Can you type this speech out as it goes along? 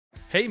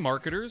Hey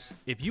marketers,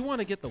 if you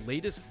want to get the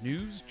latest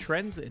news,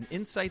 trends, and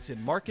insights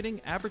in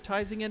marketing,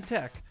 advertising, and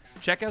tech,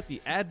 check out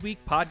the Adweek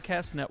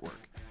Podcast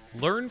Network.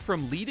 Learn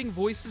from leading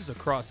voices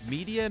across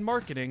media and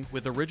marketing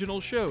with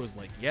original shows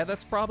like Yeah,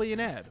 That's Probably an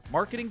Ad,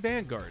 Marketing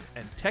Vanguard,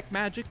 and Tech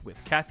Magic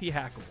with Kathy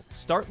Hackle.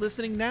 Start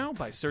listening now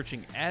by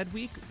searching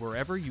Adweek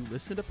wherever you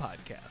listen to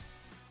podcasts.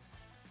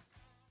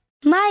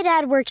 My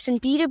dad works in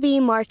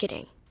B2B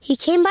marketing. He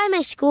came by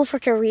my school for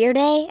career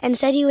day and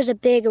said he was a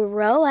big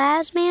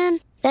ROAS man.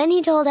 Then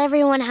he told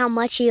everyone how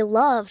much he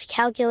loved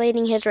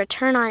calculating his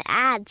return on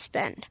ad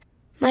spend.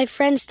 My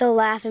friends still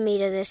laugh at me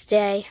to this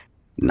day.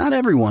 Not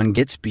everyone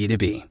gets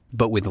B2B,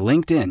 but with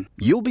LinkedIn,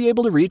 you'll be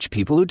able to reach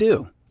people who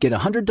do. Get a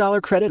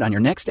 $100 credit on your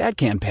next ad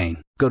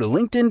campaign. Go to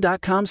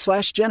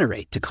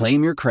linkedin.com/generate to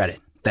claim your credit.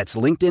 That's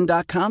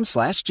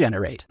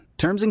linkedin.com/generate.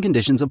 Terms and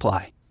conditions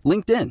apply.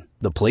 LinkedIn,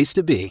 the place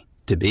to be,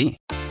 to be.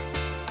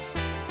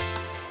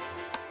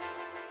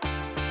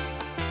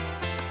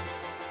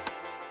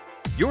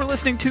 You're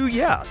listening to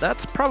Yeah,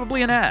 That's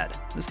Probably an Ad.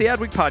 It's the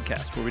Adweek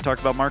podcast where we talk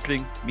about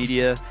marketing,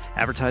 media,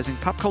 advertising,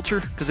 pop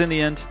culture, because in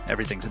the end,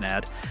 everything's an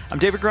ad. I'm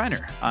David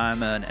Greiner.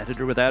 I'm an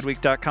editor with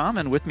Adweek.com,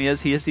 and with me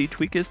as he is each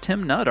week is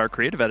Tim Nutt, our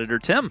creative editor.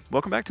 Tim,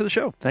 welcome back to the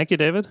show. Thank you,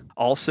 David.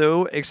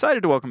 Also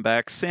excited to welcome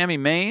back Sammy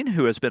Main,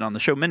 who has been on the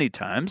show many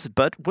times,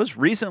 but was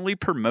recently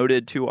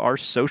promoted to our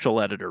social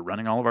editor,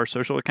 running all of our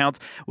social accounts.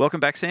 Welcome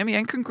back, Sammy,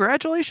 and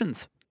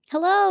congratulations.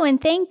 Hello,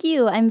 and thank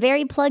you. I'm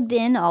very plugged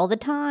in all the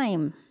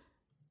time.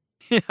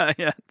 Yeah.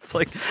 It's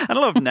like, I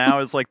don't know if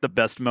now is like the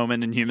best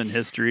moment in human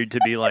history to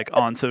be like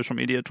on social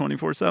media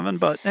 24/7,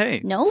 but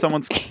hey, Nope.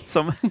 someone's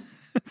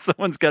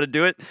got to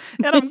do it,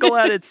 and I'm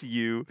glad it's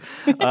you.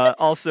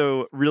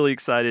 Also, really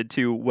excited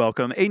to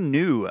welcome a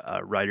new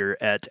writer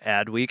at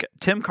Adweek,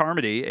 Tim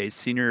Carmody, a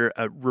senior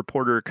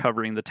reporter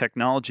covering the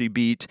technology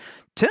beat.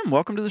 Tim,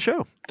 welcome to the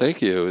show.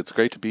 Thank you. It's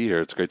great to be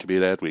here. It's great to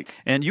be at Adweek.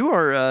 And you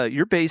are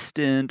you're based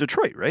in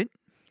Detroit, right?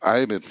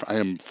 I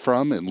am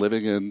from and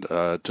living in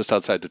just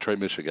outside Detroit,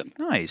 Michigan.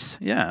 Nice.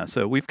 Yeah.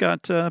 So we've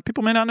got,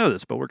 people may not know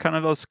this, but we're kind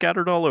of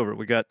scattered all over.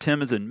 We got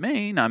Tim is in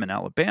Maine. I'm in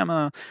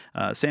Alabama.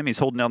 Sammy's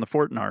holding down the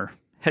fort in our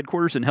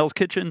headquarters in Hell's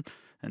Kitchen.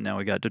 And now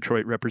we got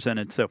Detroit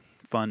represented. So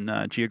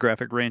fun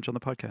geographic range on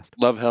the podcast.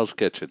 Love Hell's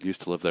Kitchen.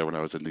 Used to live there when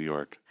I was in New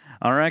York.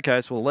 All right,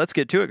 guys. Well, let's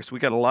get to it because we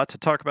got a lot to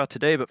talk about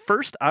today. But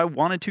first, I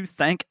wanted to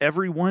thank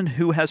everyone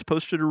who has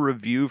posted a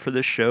review for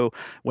this show,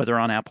 whether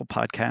on Apple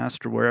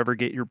Podcast or wherever you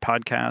get your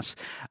podcasts.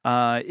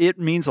 It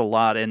means a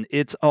lot, and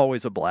it's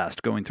always a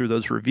blast going through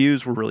those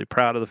reviews. We're really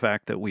proud of the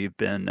fact that we've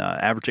been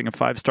averaging a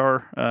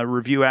 5-star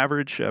review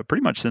average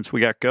pretty much since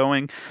we got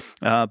going.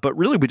 But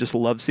really, we just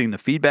love seeing the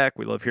feedback.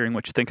 We love hearing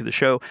what you think of the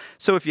show.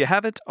 So if you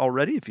haven't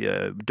already, if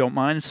you don't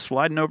mind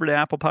sliding over to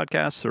Apple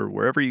Podcasts or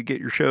wherever you get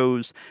your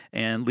shows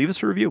and leave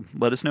us a review.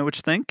 Let us know what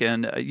you think.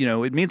 And,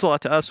 it means a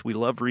lot to us. We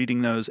love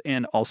reading those.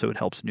 And also it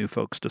helps new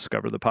folks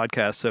discover the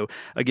podcast. So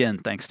again,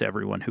 thanks to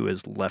everyone who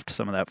has left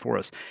some of that for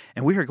us.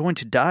 And we are going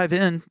to dive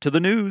into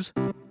the news.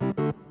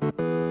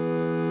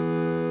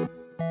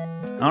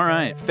 All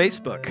right.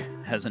 Facebook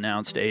has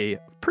announced a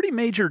pretty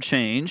major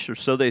change, or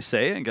so they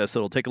say. I guess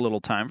it'll take a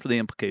little time for the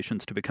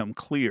implications to become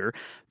clear.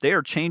 They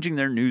are changing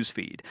their news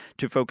feed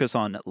to focus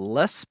on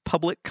less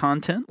public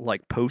content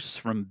like posts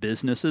from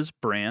businesses,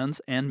 brands,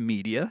 and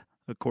media,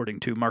 according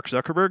to Mark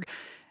Zuckerberg.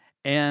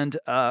 And,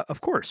 of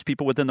course,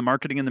 people within the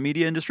marketing and the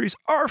media industries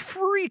are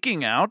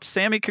freaking out.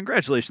 Sammy,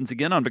 congratulations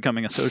again on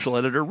becoming a social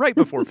editor right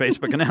before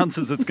Facebook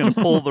announces it's going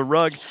to pull the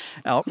rug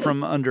out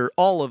from under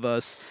all of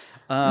us.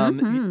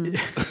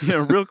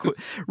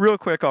 Real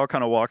quick, I'll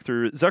kind of walk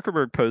through.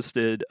 Zuckerberg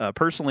posted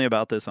personally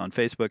about this on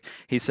Facebook.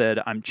 He said,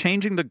 "I'm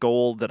changing the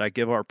goal that I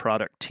give our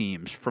product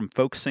teams from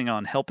focusing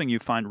on helping you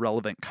find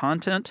relevant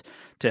content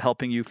to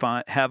helping you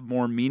have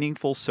more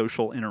meaningful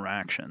social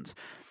interactions."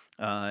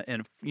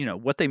 And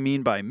what they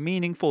mean by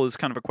meaningful is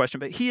kind of a question,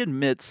 but he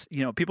admits,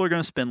 people are going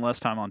to spend less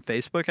time on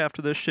Facebook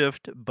after this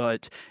shift,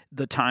 but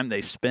the time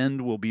they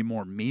spend will be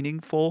more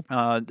meaningful.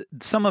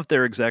 Some of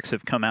their execs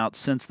have come out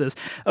since this.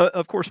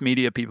 Of course,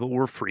 media people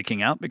were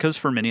freaking out because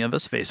for many of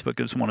us, Facebook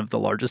is one of the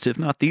largest, if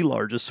not the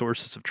largest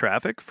sources of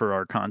traffic for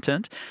our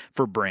content.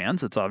 For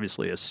brands, it's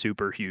obviously a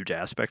super huge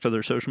aspect of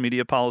their social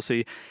media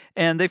policy.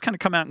 And they've kind of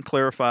come out and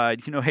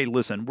clarified, hey,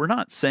 listen, we're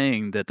not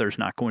saying that there's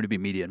not going to be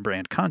media and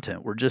brand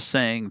content. We're just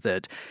saying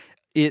that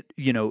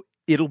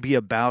it'll be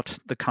about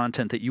the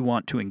content that you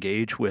want to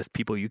engage with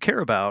people you care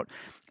about.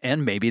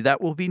 And maybe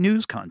that will be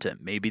news content.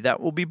 Maybe that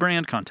will be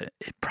brand content.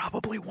 It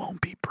probably won't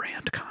be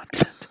brand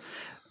content.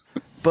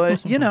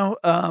 But,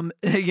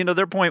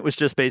 their point was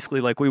just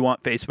basically like, we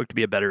want Facebook to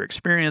be a better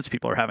experience.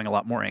 People are having a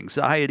lot more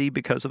anxiety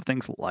because of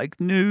things like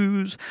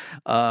news.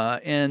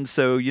 And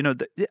so,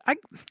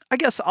 I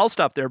guess I'll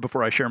stop there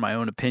before I share my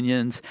own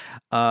opinions.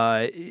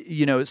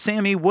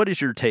 Sammy, what is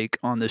your take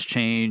on this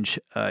change,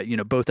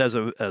 both as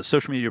a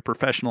social media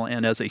professional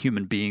and as a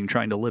human being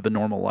trying to live a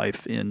normal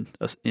life in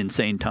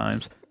insane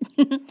times?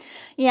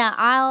 Yeah,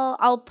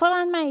 I'll put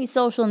on my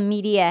social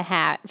media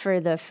hat for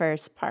the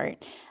first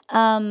part.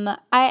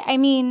 I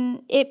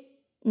mean, it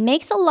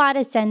makes a lot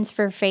of sense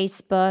for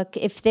Facebook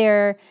if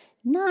they're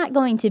not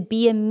going to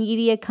be a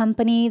media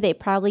company. They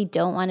probably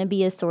don't want to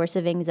be a source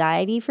of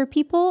anxiety for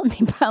people.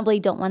 They probably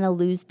don't want to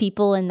lose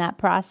people in that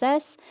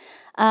process.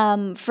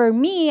 For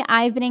me,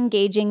 I've been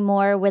engaging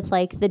more with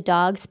like the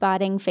dog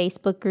spotting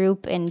Facebook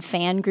group and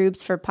fan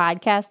groups for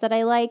podcasts that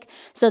I like.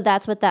 So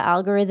that's what the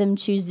algorithm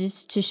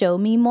chooses to show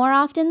me more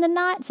often than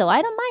not. So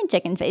I don't mind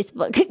checking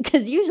Facebook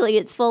because usually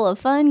it's full of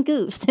fun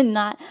goofs and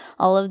not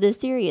all of the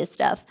serious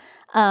stuff.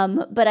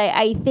 But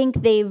I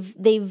think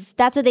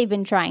that's what they've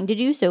been trying to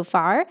do so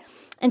far.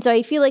 And so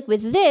I feel like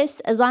with this,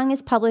 as long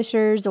as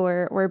publishers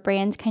or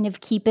brands kind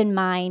of keep in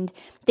mind,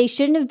 they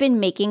shouldn't have been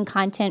making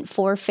content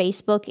for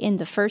Facebook in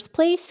the first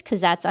place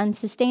because that's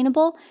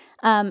unsustainable.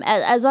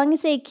 As long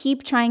as they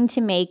keep trying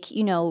to make,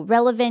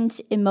 relevant,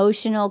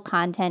 emotional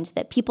content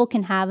that people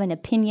can have an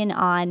opinion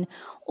on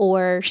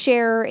or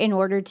share in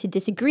order to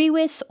disagree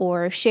with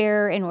or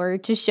share in order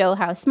to show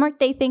how smart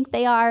they think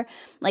they are.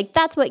 Like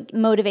that's what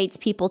motivates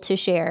people to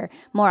share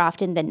more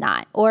often than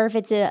not. Or if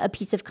it's a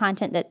piece of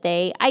content that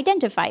they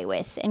identify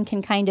with and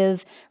can kind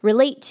of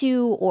relate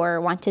to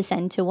or want to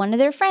send to one of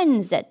their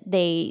friends that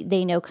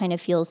they know kind of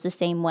feels the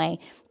same way.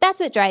 That's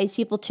what drives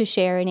people to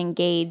share and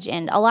engage.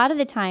 And a lot of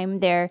the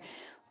time they're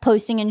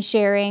posting and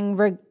sharing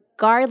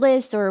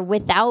regardless or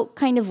without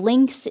kind of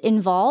links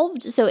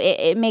involved. So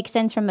it makes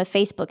sense from a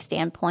Facebook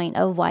standpoint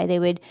of why they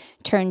would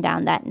turn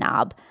down that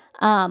knob.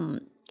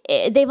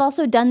 They've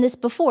also done this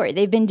before.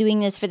 They've been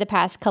doing this for the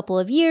past couple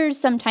of years,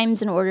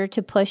 sometimes in order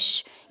to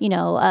push,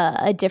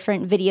 a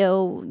different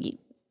video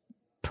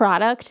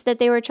product that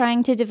they were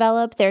trying to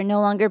develop. They're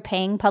no longer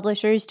paying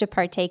publishers to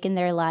partake in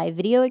their live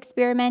video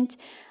experiment.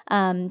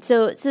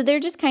 So they're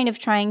just kind of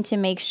trying to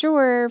make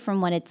sure, from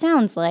what it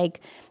sounds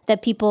like,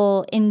 that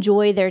people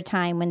enjoy their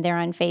time when they're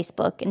on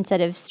Facebook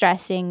instead of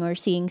stressing or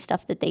seeing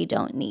stuff that they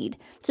don't need.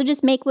 So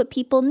just make what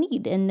people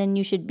need, and then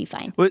you should be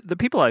fine. Well, the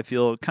people I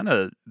feel kind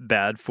of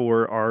bad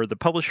for are the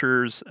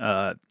publishers.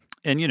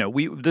 And,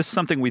 this is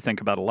something we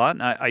think about a lot.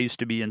 And I used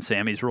to be in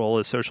Sammy's role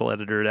as social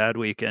editor at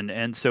Adweek.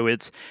 And so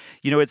it's,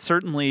 it's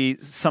certainly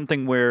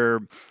something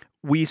where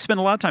we spend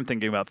a lot of time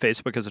thinking about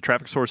Facebook as a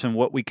traffic source and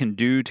what we can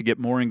do to get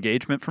more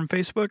engagement from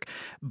Facebook.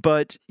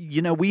 But,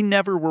 we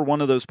never were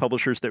one of those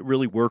publishers that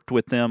really worked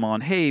with them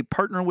on, hey,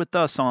 partner with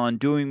us on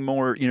doing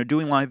more,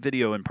 doing live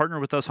video, and partner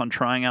with us on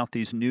trying out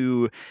these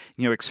new,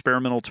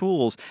 experimental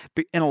tools.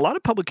 And a lot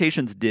of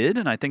publications did,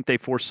 and I think they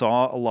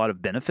foresaw a lot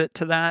of benefit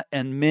to that.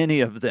 And many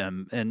of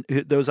them, and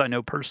those I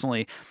know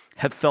personally,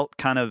 have felt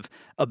kind of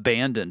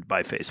abandoned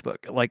by Facebook,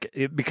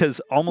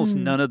 because almost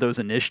none of those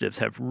initiatives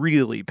have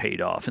really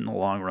paid off in the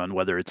long run,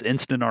 whether it's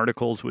instant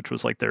articles, which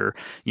was like their,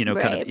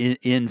 kind of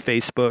in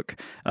Facebook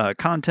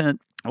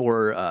content,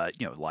 or,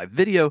 live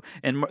video.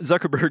 And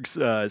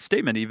Zuckerberg's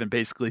statement even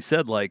basically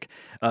said, man,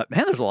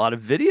 there's a lot of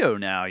video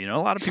now. A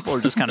lot of people are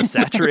just kind of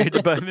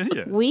saturated by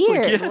video.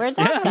 Weird. Where'd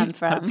that come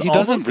from? He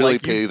doesn't really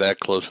pay that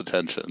close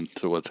attention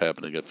to what's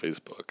happening at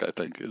Facebook, I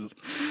think.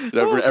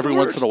 Every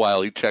once in a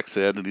while he checks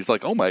in and he's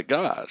like, oh my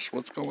gosh,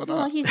 what's going on?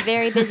 Well, he's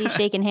very busy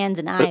shaking hands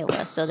in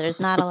Iowa, so there's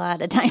not a lot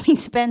of time he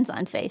spends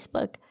on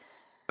Facebook.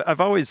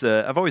 I've always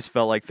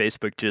felt like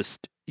Facebook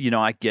just,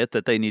 I get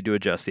that they need to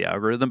adjust the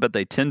algorithm, but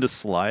they tend to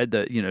slide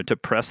to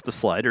press the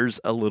sliders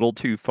a little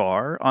too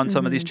far on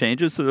some of these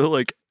changes. So they're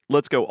like,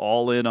 let's go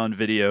all in on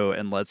video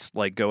and let's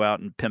go out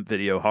and pimp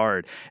video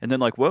hard. And then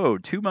whoa,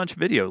 too much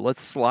video.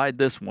 Let's slide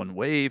this one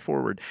way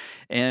forward.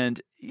 And,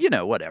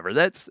 whatever.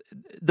 That's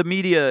the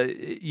media,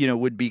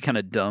 would be kind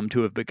of dumb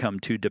to have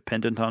become too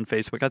dependent on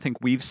Facebook. I think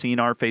we've seen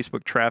our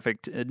Facebook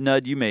traffic.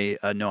 Nud, you may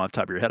know off the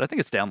top of your head. I think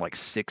it's down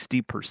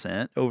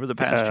 60% over the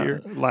past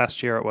year.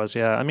 Last year it was,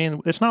 yeah. I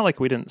mean, it's not like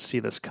we didn't see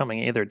this coming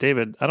either.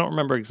 David, I don't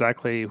remember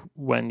exactly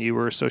when you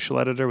were social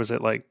editor. Was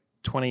it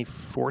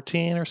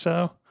 2014 or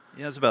so?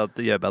 Yeah, it was about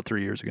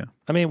 3 years ago.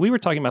 I mean, we were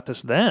talking about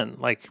this then.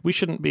 We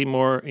shouldn't be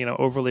more,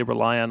 overly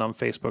reliant on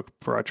Facebook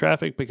for our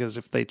traffic, because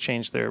if they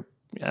change their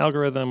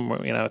algorithm,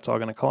 it's all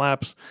going to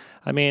collapse.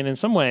 I mean, in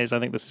some ways, I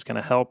think this is going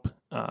to help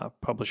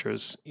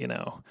publishers. Being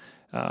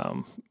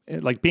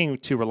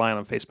too reliant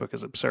on Facebook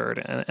is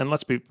absurd. And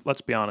let's be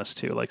honest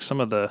too. Some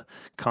of the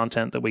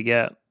content that we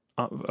get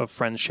of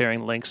friends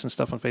sharing links and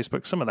stuff on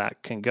Facebook, some of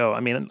that can go.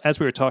 I mean, as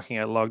we were talking,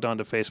 I logged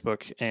onto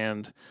Facebook,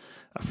 and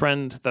a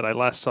friend that I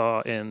last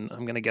saw in,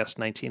 I'm going to guess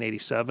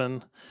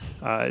 1987,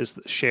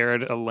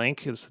 shared a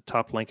link. It's the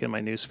top link in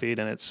my newsfeed,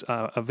 and it's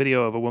a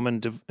video of a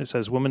woman. It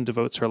says, "Woman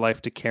devotes her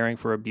life to caring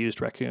for abused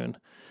raccoon."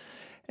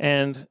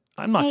 And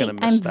I'm not going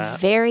to miss that. I'm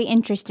very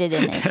interested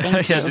in it.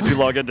 Thank you. Did you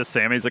log into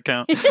Sammy's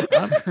account?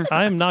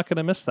 I'm not going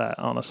to miss that,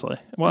 honestly.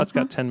 Well, it's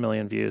got 10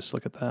 million views.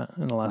 Look at that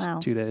in the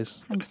last 2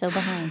 days. I'm so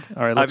behind.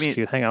 All right, looks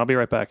cute. Hang on, I'll be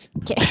right back.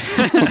 Okay.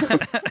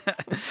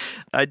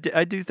 I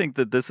do think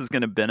that this is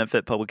going to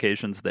benefit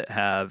publications that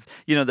have,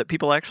 that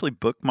people actually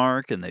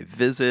bookmark and they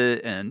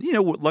visit. And,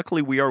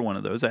 luckily we are one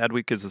of those.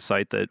 Adweek is a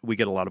site that we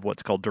get a lot of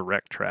what's called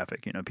direct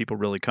traffic, people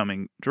really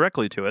coming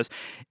directly to us.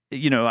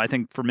 I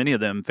think for many of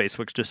them,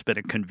 Facebook's just been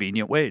a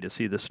convenient way to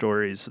see the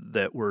stories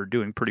that were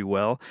doing pretty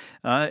well.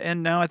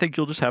 And now I think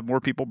you'll just have more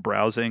people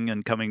browsing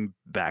and coming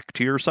back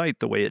to your site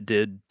the way it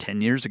did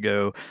 10 years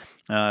ago.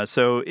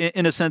 So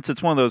in a sense,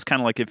 it's one of those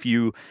kind of like if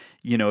you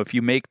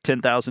make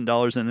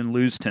 $10,000 and then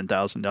lose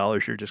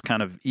 $10,000, you're just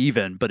kind of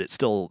even, but it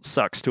still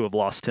sucks to have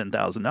lost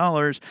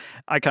 $10,000.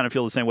 I kind of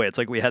feel the same way. It's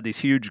like we had this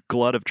huge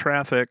glut of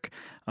traffic,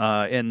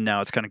 and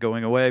now it's kind of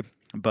going away.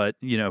 But,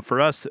 for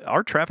us,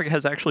 our traffic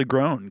has actually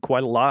grown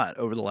quite a lot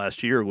over the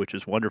last year, which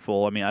is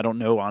wonderful. I mean, I don't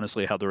know,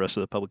 honestly, how the rest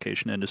of the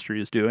publication industry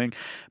is doing,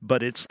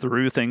 but it's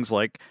through things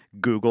like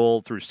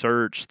Google, through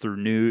search, through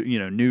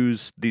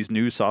news, these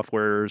news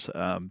softwares,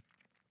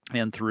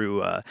 and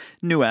through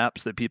new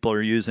apps that people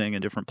are using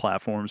in different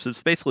platforms.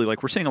 It's basically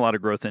like we're seeing a lot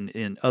of growth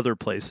in other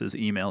places,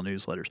 email,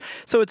 newsletters.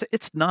 So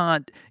it's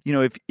not,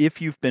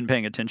 if you've been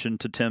paying attention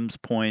to Tim's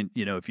point,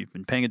 if you've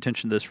been paying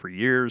attention to this for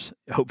years,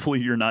 hopefully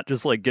you're not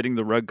just like getting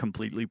the rug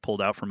completely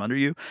pulled out from under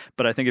you.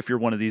 But I think if you're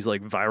one of these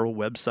like viral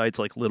websites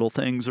like Little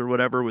Things or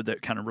whatever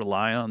that kind of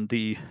rely on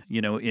the,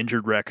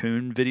 injured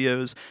raccoon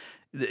videos,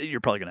 you're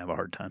probably going to have a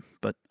hard time,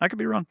 but I could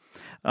be wrong.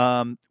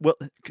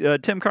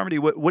 Tim Carmody,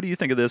 what do you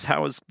think of this?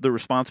 How has the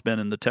response been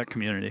in the tech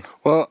community?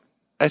 Well,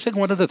 I think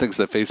one of the things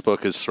that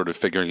Facebook is sort of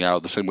figuring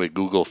out, the same way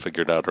Google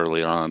figured out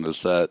early on,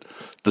 is that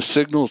the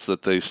signals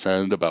that they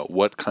send about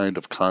what kind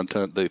of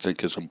content they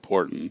think is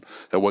important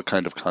and what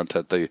kind of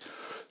content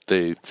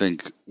they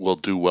think will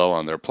do well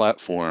on their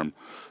platform,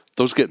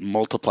 those get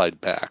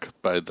multiplied back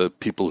by the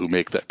people who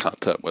make that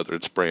content, whether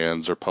it's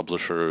brands or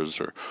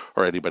publishers or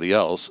anybody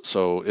else.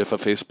 So if a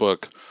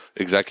Facebook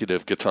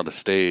executive gets on a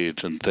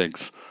stage and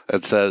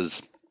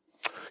says,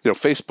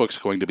 Facebook's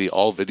going to be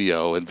all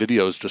video, and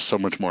video is just so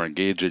much more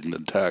engaging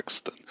than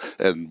text,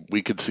 and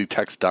we could see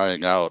text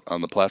dying out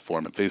on the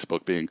platform and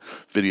Facebook being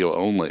video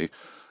only.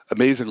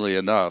 Amazingly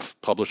enough,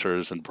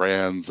 publishers and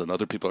brands and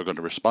other people are going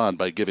to respond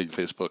by giving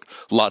Facebook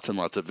lots and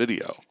lots of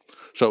video.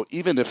 So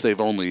even if they've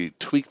only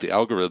tweaked the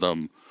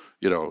algorithm,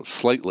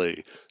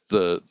 slightly,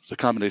 the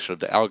combination of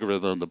the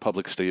algorithm, the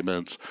public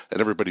statements, and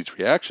everybody's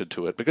reaction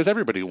to it, because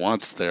everybody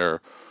wants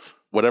their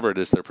whatever it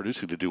is they're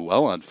producing to do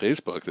well on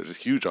Facebook. There's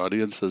huge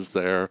audiences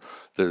there.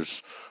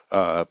 There's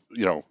and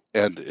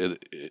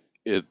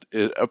it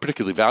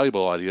particularly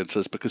valuable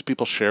audiences because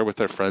people share with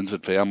their friends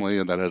and family,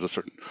 and that has a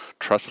certain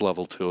trust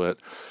level to it.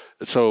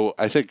 So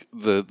I think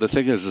the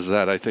thing is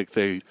that I think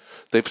they've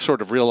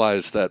sort of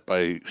realized that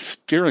by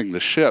steering the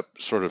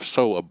ship sort of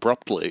so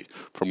abruptly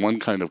from one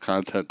kind of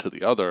content to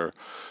the other,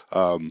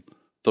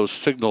 those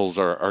signals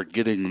are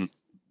getting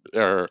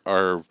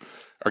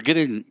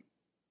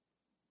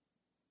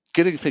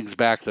things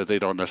back that they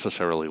don't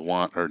necessarily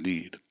want or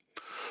need.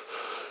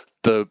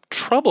 The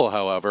trouble,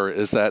 however,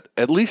 is that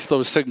at least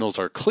those signals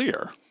are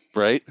clear.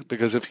 Right?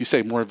 Because if you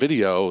say more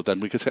video, then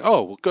we could say,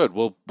 oh, well, good,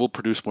 we'll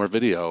produce more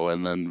video,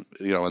 and then,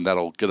 and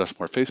that'll get us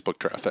more Facebook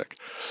traffic.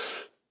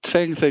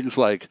 Saying things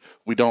like,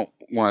 we don't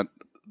want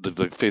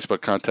the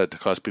Facebook content to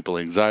cause people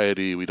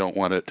anxiety, we don't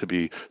want it to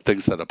be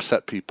things that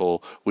upset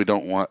people, we're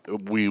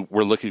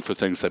looking for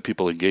things that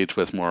people engage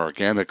with more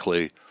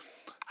organically.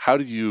 How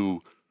do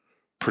you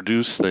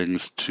produce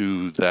things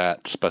to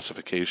that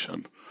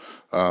specification?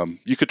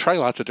 You could try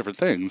lots of different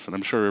things, and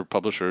I'm sure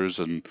publishers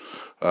and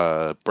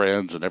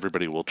brands and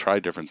everybody will try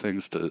different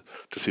things to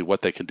see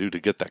what they can do to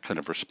get that kind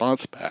of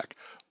response back.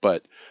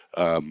 But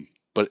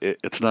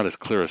it's not as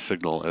clear a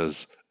signal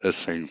as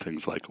saying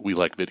things like, we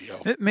like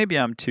video. Maybe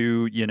I'm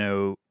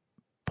too,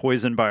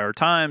 poisoned by our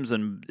times,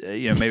 and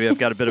maybe I've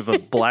got a bit of a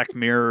Black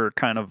Mirror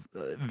kind of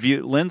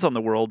lens on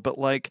the world, but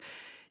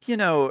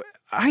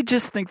I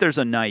just think there's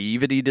a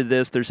naivety to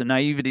this. There's a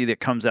naivety that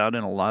comes out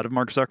in a lot of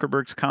Mark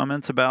Zuckerberg's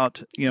comments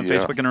about,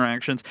 Facebook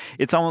interactions.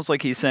 It's almost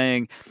like he's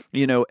saying,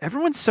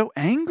 everyone's so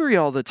angry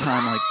all the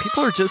time. Like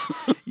people are just,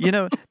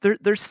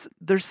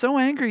 they're so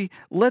angry.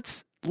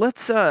 Let's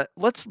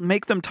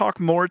make them talk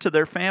more to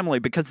their family,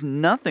 because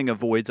nothing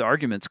avoids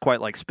arguments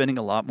quite like spending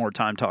a lot more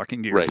time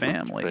talking to your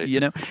family.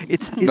 Right.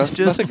 It's just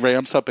nothing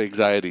ramps up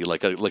anxiety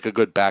like a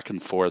good back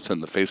and forth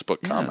in the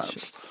Facebook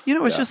comments.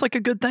 It's just like a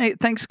good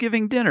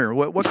Thanksgiving dinner.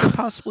 What could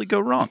possibly go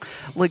wrong?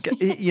 Like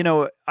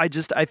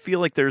I feel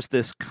like there's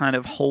this kind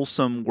of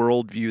wholesome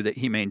worldview that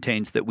he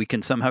maintains that we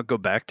can somehow go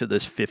back to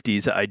this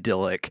 50s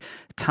idyllic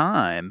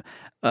time.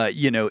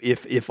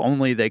 If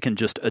only they can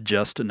just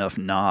adjust enough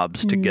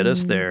knobs to get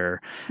us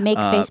there. Make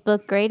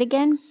Facebook great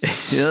again?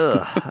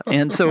 Yeah.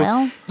 And so,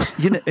 well,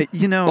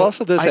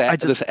 also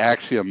this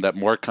axiom that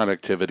more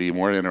connectivity,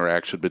 more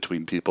interaction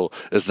between people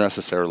is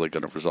necessarily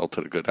going to result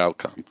in a good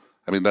outcome.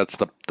 I mean, that's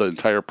the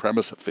entire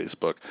premise of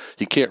Facebook.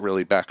 He can't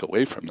really back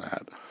away from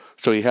that.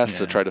 So he has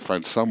to try to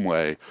find some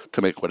way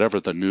to make whatever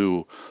the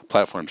new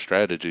platform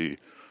strategy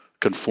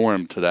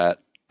conform to that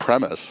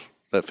premise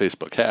that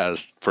Facebook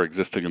has for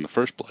existing in the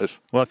first place.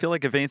 Well, I feel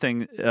like if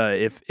anything,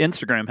 if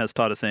Instagram has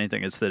taught us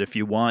anything, it's that if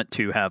you want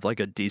to have like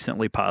a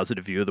decently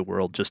positive view of the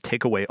world, just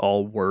take away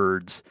all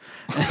words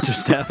and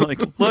just have like,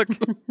 look,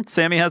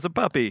 Sammy has a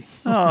puppy.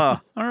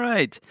 Oh, all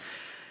right.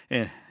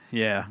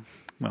 Yeah.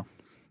 Well,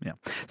 yeah.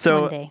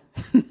 So one day.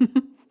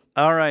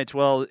 All right.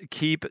 Well,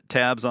 keep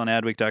tabs on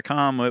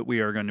adweek.com.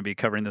 We are going to be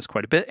covering this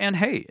quite a bit. And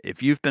hey,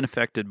 if you've been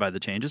affected by the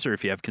changes or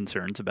if you have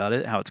concerns about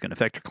it, how it's going to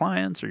affect your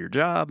clients or your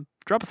job,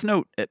 drop us a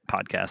note at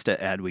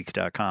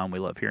podcast@adweek.com. We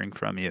love hearing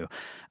from you.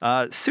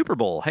 Super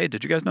Bowl. Hey,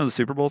 did you guys know the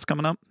Super Bowl's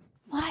coming up?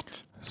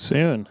 What?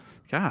 Soon.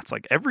 God, it's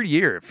like every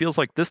year. It feels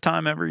like this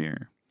time every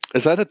year.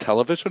 Is that a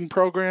television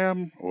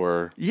program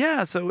or?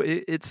 Yeah, so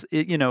it's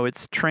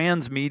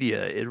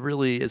transmedia. It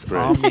really is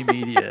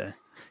omnimedia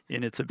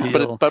in its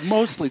appeal. But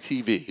mostly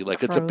TV.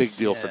 Like it's a big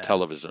deal for Yeah.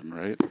 television,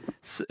 right?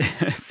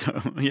 So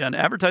yeah, and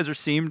advertisers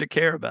seem to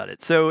care about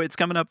it. So it's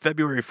coming up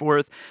February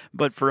 4th,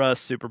 but for us,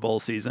 Super Bowl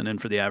season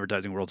and for the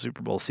advertising world,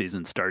 Super Bowl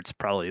season starts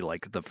probably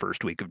like the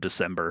first week of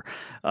December.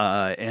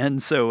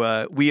 And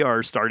so we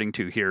are starting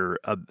to hear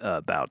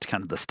about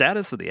kind of the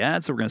status of the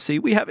ads. So we're going to see,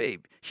 we have a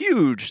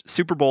huge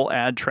Super Bowl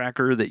ad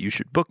tracker that you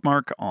should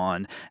bookmark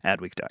on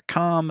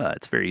adweek.com.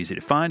 It's very easy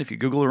to find if you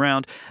Google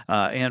around.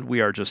 And we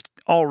are just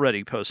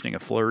already posting a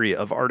flurry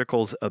of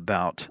articles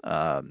about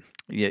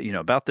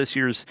about this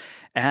year's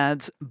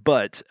ads,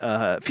 but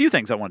a few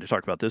things I wanted to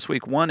talk about this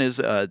week. One is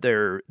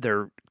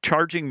they're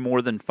charging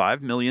more than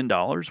 $5 million.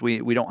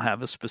 We don't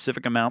have a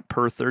specific amount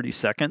per 30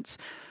 seconds,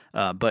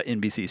 but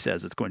NBC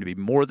says it's going to be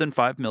more than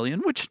 $5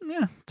 million, which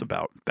it's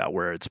about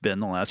where it's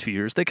been the last few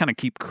years. They kind of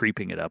keep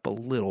creeping it up a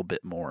little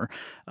bit more,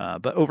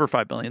 but over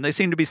 $5 million. They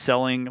seem to be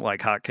selling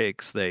like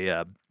hotcakes.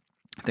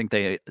 I think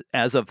they,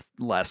 as of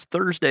last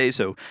Thursday,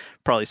 so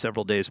probably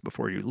several days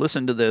before you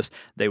listen to this,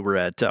 they were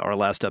at, our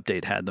last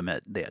update had them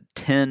at, they had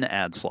 10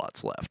 ad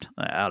slots left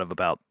out of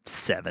about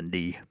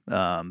 70.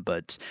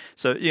 But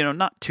so,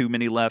 not too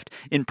many left.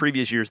 In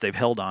previous years, they've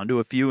held on to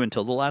a few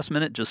until the last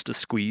minute just to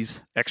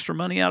squeeze extra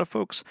money out of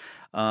folks.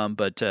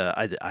 But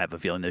I have a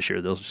feeling this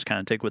year they'll just kind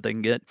of take what they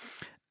can get.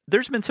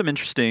 There's been some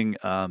interesting,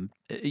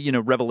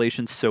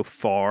 revelations so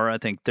far. I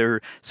think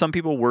some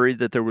people worried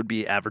that there would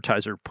be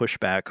advertiser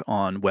pushback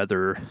on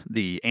whether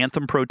the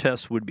anthem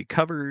protests would be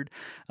covered.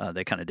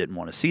 They kind of didn't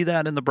want to see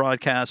that in the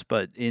broadcast,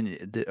 but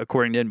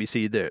according to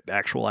NBC, the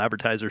actual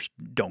advertisers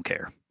don't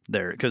care.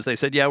 Because they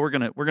said, we're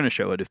gonna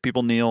show it. If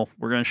people kneel,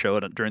 we're gonna show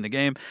it during the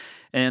game.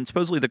 And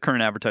supposedly the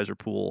current advertiser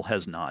pool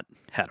has not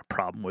had a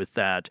problem with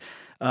that.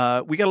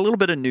 We got a little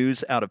bit of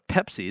news out of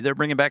Pepsi. They're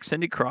bringing back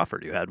Cindy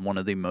Crawford, who had one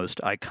of the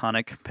most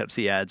iconic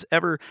Pepsi ads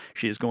ever.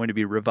 She is going to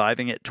be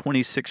reviving it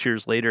 26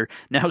 years later.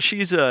 Now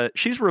she's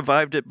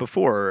revived it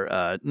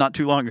before, not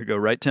too long ago,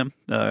 right, Tim?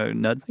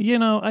 Nud?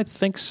 I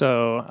think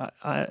so.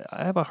 I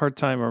have a hard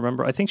time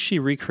remember. I think she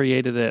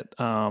recreated it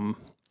on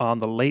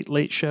the Late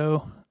Late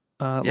Show.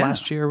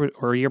 Last year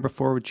or a year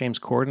before with James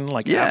Corden,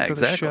 after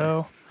the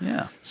show.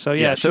 Yeah. So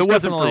so it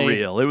wasn't for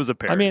real. It was a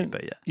parody.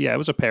 It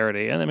was a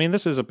parody. And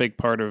this is a big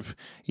part of,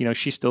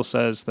 she still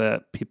says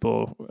that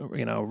people,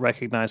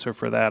 recognize her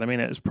for that.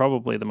 It's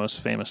probably the most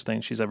famous thing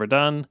she's ever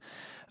done.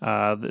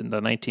 The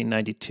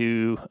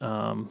 1992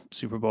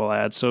 Super Bowl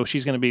ad. So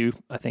she's going to be,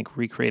 I think,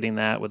 recreating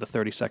that with a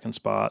 30-second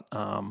spot.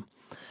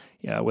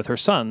 With her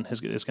son is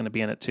going to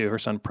be in it too. Her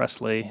son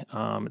Presley.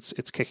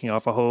 It's kicking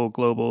off a whole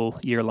global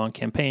year-long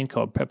campaign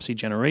called Pepsi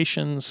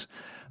Generations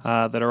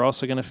that are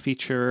also going to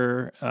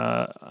feature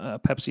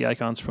Pepsi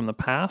icons from the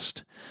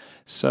past.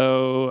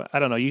 So I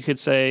don't know. You could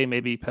say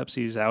maybe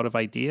Pepsi's out of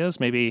ideas.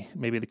 Maybe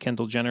the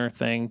Kendall Jenner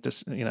thing.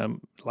 Just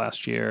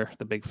last year,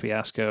 the big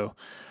fiasco.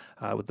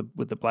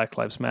 With the Black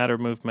Lives Matter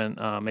movement,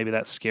 maybe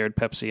that scared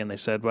Pepsi, and they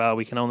said, "Well,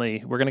 we're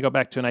going to go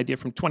back to an idea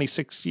from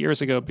 26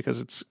 years ago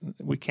because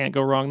we can't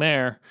go wrong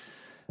there."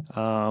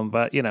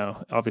 But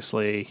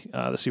obviously,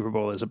 the Super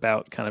Bowl is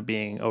about kind of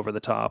being over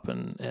the top,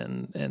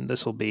 and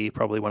this will be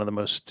probably one of the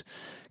most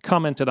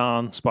commented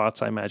on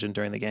spots, I imagine,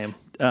 during the game.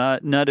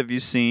 Nud, have you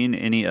seen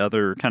any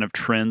other kind of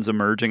trends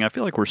emerging? I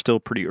feel like we're still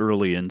pretty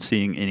early in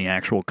seeing any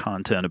actual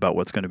content about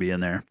what's going to be in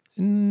there.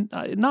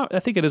 I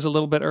think it is a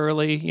little bit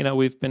early.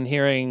 We've been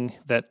hearing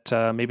that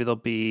maybe there'll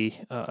be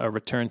a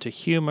return to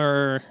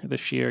humor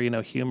this year.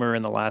 Humor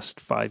in the last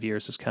 5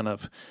 years has kind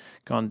of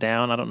gone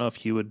down. I don't know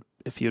if you would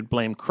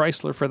blame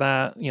Chrysler for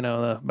that.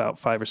 About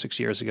 5 or 6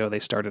 years ago,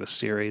 they started a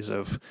series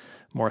of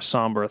more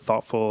somber,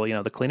 thoughtful,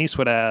 the Clint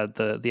Eastwood ad,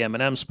 the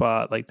M&M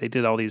spot. Like they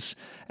did all these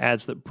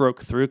ads that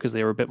broke through because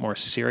they were a bit more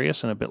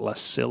serious and a bit less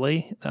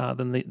silly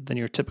than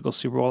your typical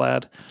Super Bowl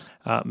ad.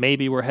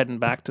 Maybe we're heading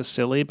back to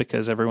silly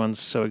because everyone's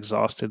so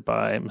exhausted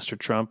by Mr.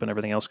 Trump and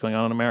everything else going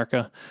on in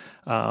America.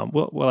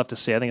 We'll have to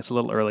see. I think it's a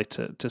little early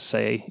to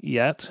say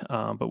yet,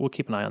 but we'll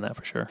keep an eye on that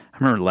for sure. I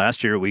remember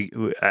last year,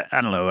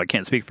 I don't know, I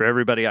can't speak for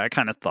everybody. I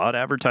kind of thought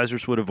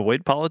advertisers would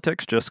avoid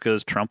politics just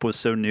because Trump was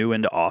so new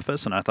into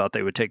office, and I thought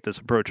they would take this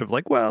approach of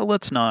like, well,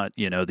 let's not,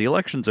 the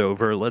election's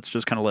over. Let's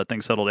just kind of let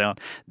things settle down.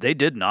 They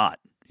did not.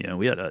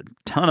 We had a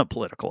ton of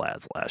political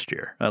ads last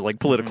year, like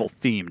political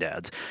themed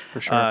ads. For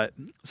sure.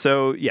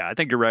 So, I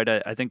think you're right.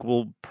 I think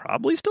we'll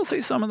probably still see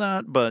some of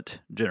that, but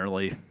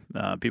generally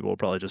people will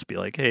probably just be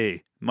like,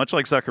 hey, much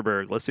like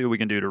Zuckerberg, let's see what we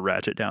can do to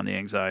ratchet down the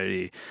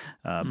anxiety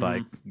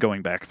by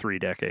going back 3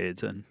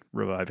 decades and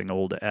reviving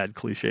old ad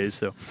cliches.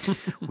 So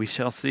we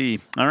shall see.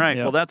 All right.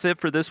 Yep. Well, that's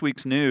it for this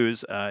week's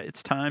news.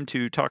 It's time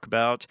to talk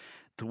about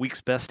the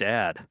week's best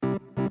ad.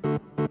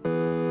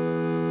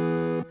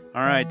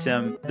 All right,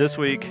 Tim. This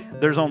week,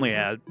 there's only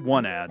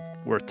one ad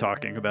worth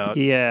talking about.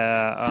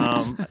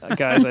 Yeah,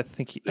 guys, I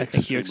think you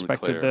Extremely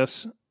expected clear.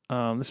 this.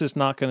 This is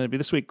not going to be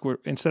this week.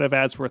 Instead of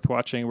ads worth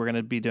watching, we're going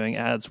to be doing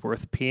ads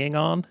worth peeing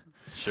on.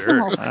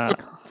 Sure.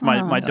 It's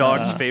my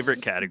dog's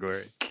favorite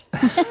category.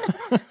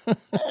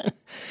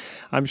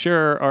 I'm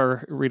sure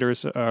our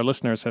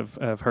listeners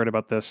have heard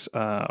about this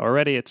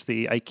already. It's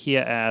the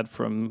IKEA ad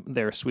from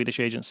their Swedish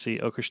agency,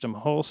 Åkerström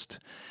Holst.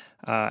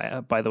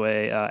 By the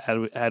way,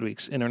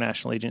 Adweek's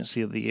International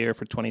Agency of the Year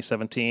for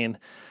 2017.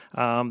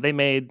 They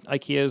made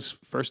IKEA's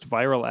first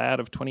viral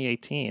ad of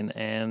 2018.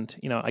 And,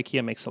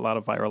 IKEA makes a lot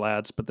of viral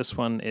ads, but this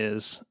one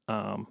is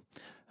a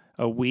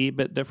wee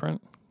bit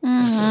different.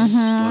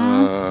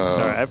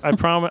 Sorry,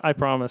 I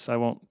promise I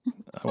won't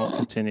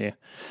continue.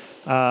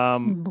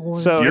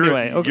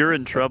 You're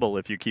in trouble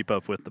if you keep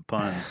up with the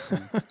puns.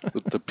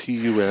 With the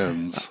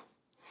PUNs.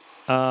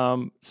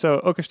 So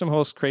Åkerström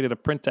Holst created a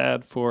print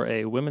ad for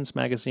a women's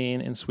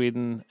magazine in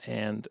Sweden,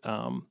 and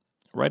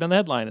right on the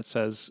headline it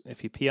says,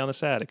 "If you pee on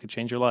this ad, it could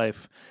change your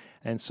life."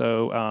 And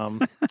so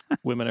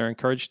women are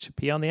encouraged to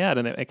pee on the ad,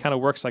 and it kind of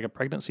works like a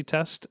pregnancy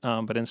test,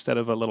 but instead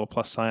of a little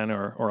plus sign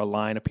or a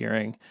line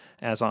appearing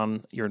as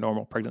on your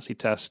normal pregnancy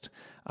test,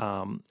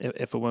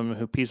 if a woman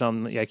who pees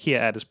on the IKEA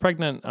ad is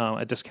pregnant,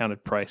 a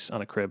discounted price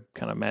on a crib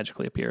kind of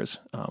magically appears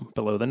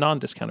below the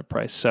non-discounted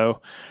price. So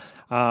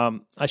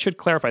I should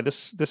clarify,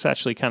 this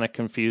actually kind of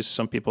confused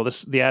some people.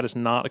 The ad is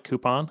not a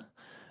coupon.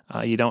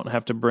 You don't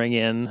have to bring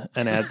in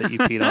an ad that you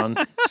peed on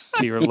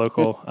to your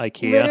local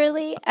IKEA.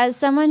 Literally, as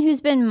someone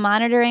who's been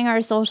monitoring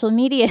our social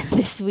media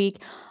this week,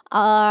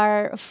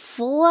 our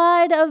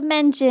flood of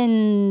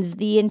mentions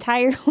the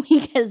entire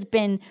week has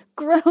been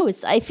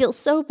gross. I feel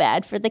so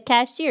bad for the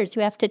cashiers who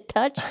have to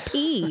touch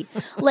pee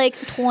like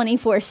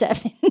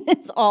 24/7.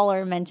 It's all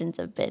our mentions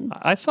have been.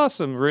 I saw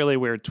some really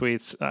weird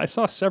tweets. I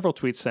saw several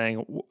tweets saying,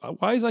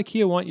 "Why does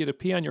IKEA want you to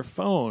pee on your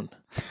phone?"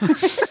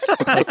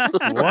 Like,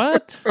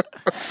 what?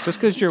 Just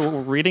because you're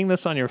reading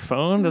this on your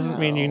phone doesn't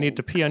mean you need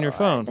to pee on your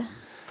phone.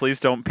 Please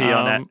don't pee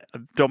on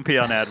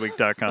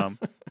adweek.com.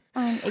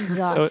 I'm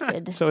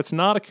exhausted. So it's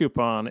not a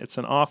coupon. It's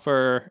an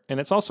offer, and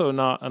it's also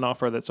not an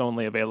offer that's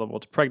only available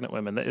to pregnant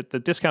women. The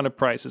discounted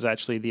price is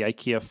actually the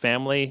IKEA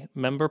family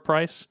member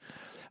price.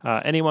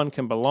 Anyone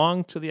can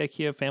belong to the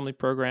IKEA family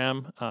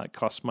program. It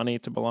costs money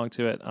to belong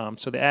to it.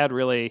 So the ad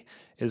really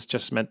is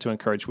just meant to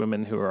encourage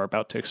women who are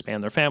about to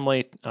expand their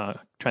family,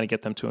 trying to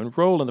get them to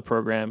enroll in the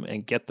program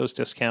and get those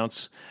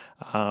discounts,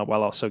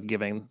 while also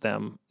giving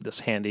them this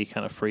handy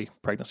kind of free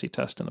pregnancy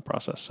test in the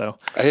process. So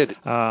I had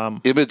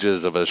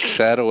images of a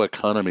shadow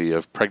economy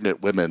of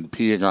pregnant women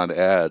peeing on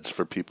ads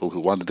for people who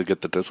wanted to get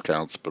the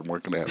discounts but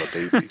weren't going to have a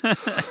baby.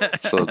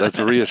 So that's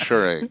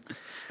reassuring.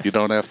 You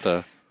don't have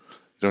to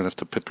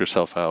pip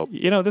yourself out.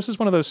 This is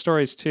one of those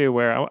stories, too,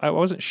 where I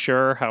wasn't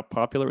sure how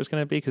popular it was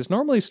going to be, because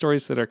normally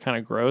stories that are kind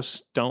of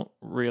gross don't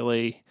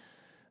really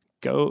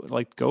go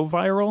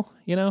viral,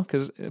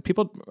 because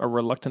people are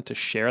reluctant to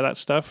share that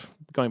stuff,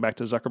 going back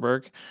to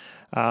Zuckerberg.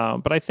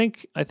 But I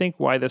think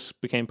why this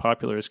became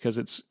popular is because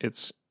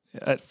it's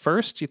at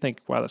first you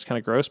think, wow, that's kind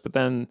of gross, but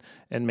then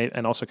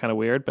and also kind of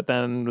weird. But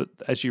then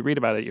as you read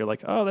about it, you're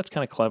like, oh, that's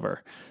kind of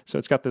clever. So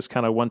it's got this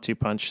kind of 1-2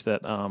 punch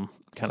that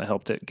kind of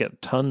helped it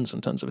get tons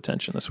and tons of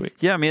attention this week.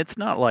 Yeah, I mean, it's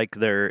not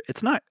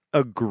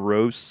a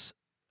gross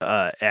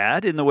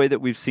ad in the way that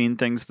we've seen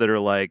things that are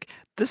like,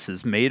 this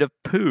is made of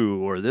poo,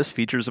 or this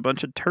features a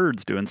bunch of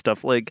turds doing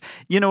stuff. Like,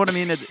 you know what I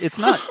mean? It's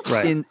not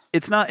right.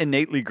 It's not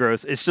innately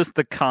gross. It's just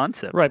the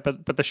concept. Right,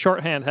 but the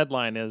shorthand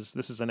headline is,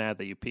 this is an ad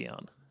that you pee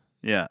on.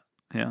 Yeah.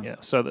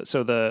 So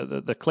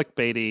the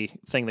clickbaity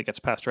thing that gets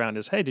passed around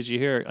is, hey, did you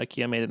hear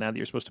IKEA made an ad that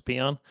you're supposed to pee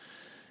on?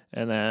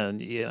 And then,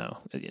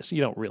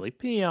 you don't really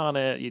pee on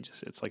it.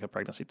 It's like a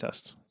pregnancy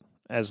test.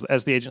 As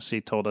the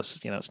agency told us,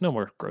 it's no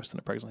more gross than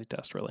a pregnancy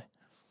test, really.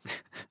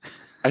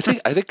 I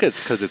think it's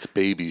because it's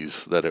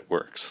babies that it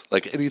works.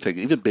 Like anything,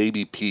 even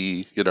baby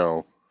pee,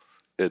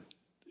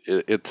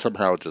 it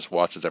somehow just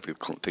washes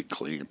everything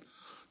clean.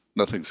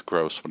 Nothing's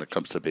gross when it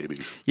comes to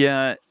babies.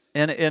 Yeah.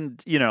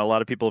 And a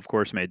lot of people, of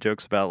course, made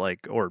jokes about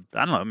or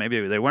I don't know,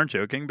 maybe they weren't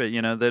joking, but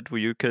that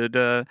you could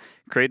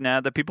create an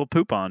ad that people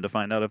poop on to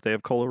find out if they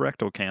have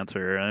colorectal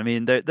cancer. I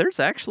mean, there's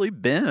actually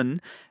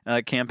been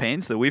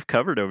campaigns that we've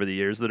covered over the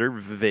years that are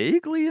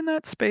vaguely in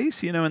that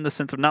space, in the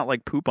sense of not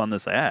like poop on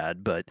this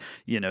ad, but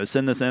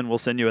send this in, we'll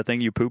send you a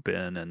thing you poop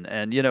in,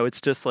 and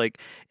it's just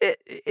like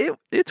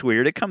it's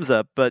weird. It comes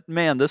up, but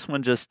man, this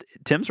one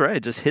Tim's right,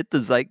 it just hit the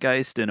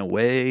zeitgeist in a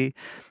way.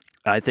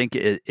 I think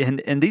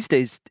and these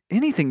days,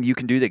 anything you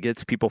can do that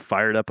gets people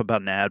fired up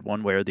about an ad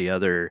one way or the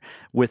other,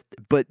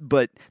 but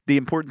the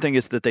important thing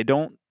is that they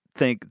don't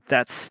think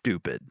that's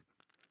stupid.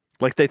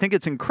 Like, they think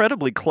it's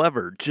incredibly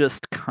clever,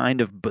 just kind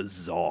of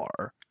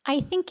bizarre. I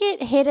think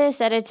it hit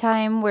us at a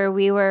time where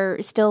we were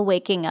still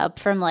waking up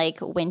from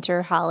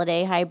winter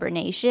holiday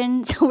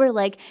hibernation. So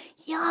we're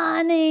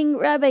yawning,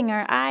 rubbing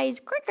our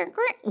eyes.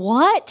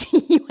 What?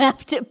 You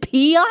have to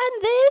pee on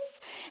this?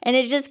 And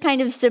it just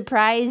kind of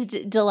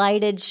surprised,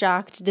 delighted,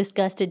 shocked,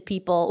 disgusted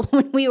people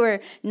when we were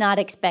not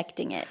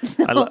expecting it.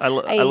 So I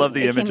love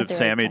the image of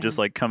Sammy just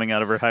like coming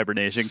out of her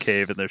hibernation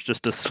cave, and there's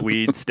just a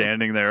Swede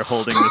standing there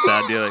holding this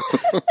idea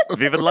like,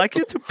 we would like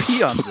you to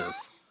pee on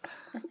this.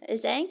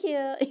 Thank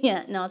you.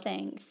 Yeah, no,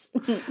 thanks.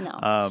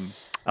 No.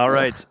 All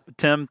right,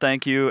 Tim,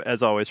 thank you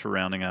as always for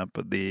rounding up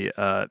the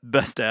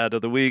best ad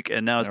of the week.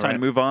 And now it's time to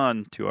move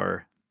on to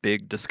our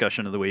big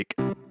discussion of the week.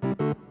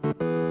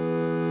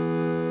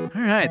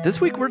 All right,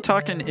 this week we're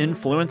talking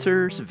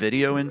influencers,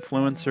 video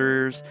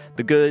influencers,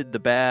 the good, the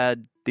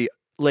bad, the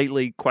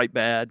lately quite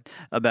bad,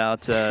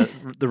 about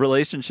the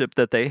relationship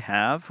that they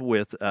have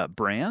with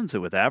brands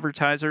and with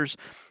advertisers.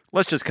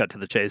 Let's just cut to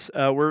the chase.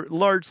 We're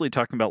largely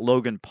talking about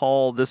Logan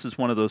Paul. This is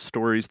one of those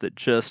stories that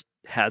just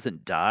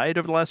hasn't died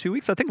over the last few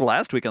weeks. I think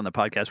last week on the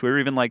podcast, we were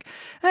even like,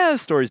 the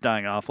story's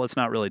dying off. Let's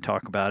not really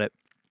talk about it.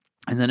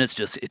 And then it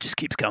just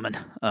keeps coming.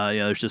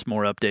 There's just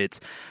more updates.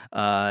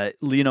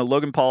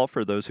 Logan Paul,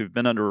 for those who've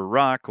been under a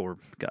rock, or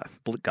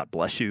God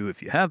bless you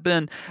if you have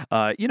been,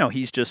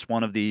 he's just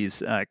one of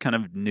these kind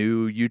of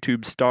new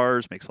YouTube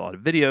stars, makes a lot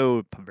of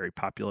video, very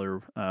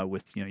popular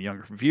with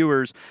younger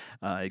viewers,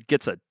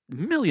 gets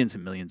millions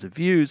and millions of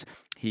views.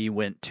 He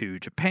went to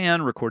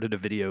Japan, recorded a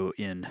video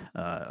in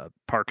a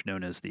park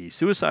known as the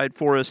Suicide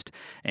Forest,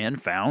 and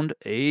found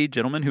a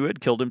gentleman who had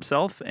killed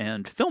himself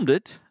and filmed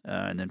it,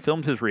 and then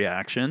filmed his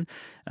reaction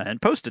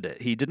and posted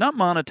it. He did not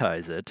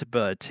monetize it,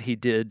 but he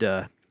did.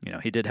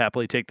 He did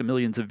happily take the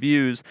millions of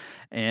views,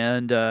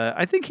 and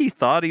I think he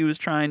thought he was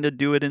trying to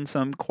do it in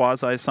some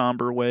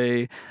quasi-somber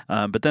way,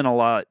 but then a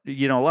lot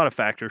of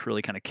factors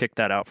really kind of kicked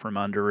that out from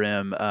under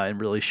him and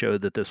really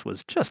showed that this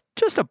was just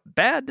a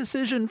bad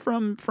decision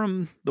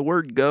from the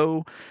word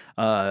go.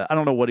 I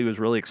don't know what he was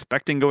really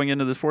expecting going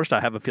into this forest.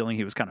 I have a feeling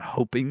he was kind of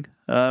hoping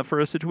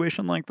for a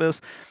situation like this.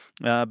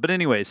 But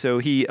anyway, so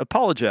he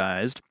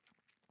apologized.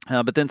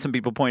 But then some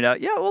people point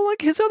out,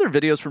 like his other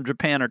videos from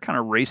Japan are kind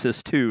of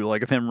racist too,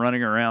 like of him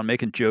running around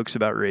making jokes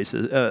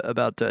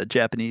about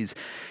Japanese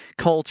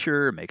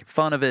culture, making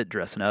fun of it,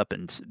 dressing up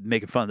and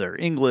making fun of their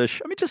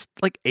English. I mean, just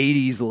like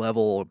 80s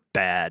level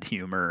bad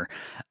humor.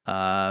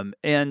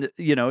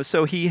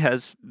 So he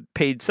has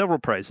paid several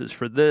prices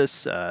for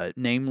this,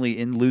 namely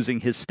in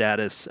losing his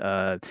status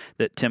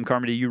that Tim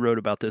Carmody, you wrote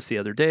about this the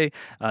other day,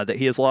 that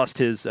he has lost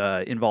his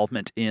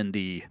involvement in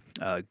the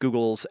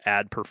Google's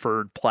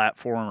preferred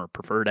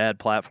ad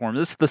platform.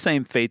 This is the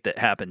same fate that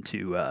happened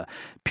to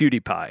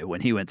PewDiePie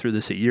when he went through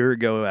this a year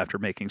ago after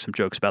making some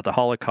jokes about the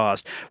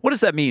Holocaust. What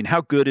does that mean?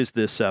 How good is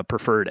this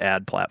preferred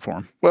ad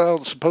platform?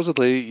 Well,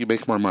 supposedly you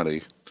make more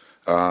money,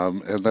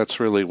 and that's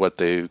really what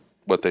they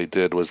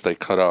did was they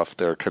cut off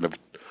their kind of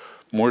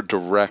more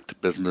direct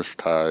business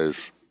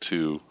ties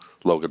to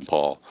Logan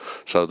Paul.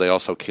 So they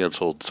also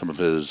canceled some of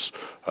his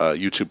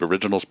YouTube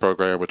Originals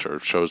program, which are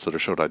shows that are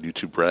shown on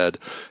YouTube Red,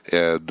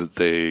 and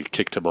they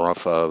kicked him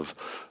off of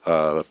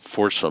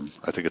Foursome,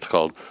 I think it's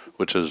called,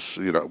 which is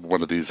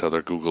one of these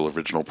other Google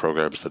Original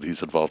programs that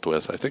he's involved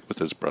with, I think with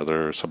his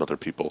brother or some other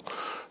people,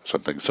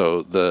 something.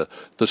 So the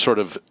sort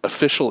of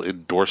official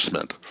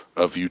endorsement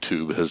of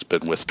YouTube has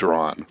been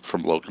withdrawn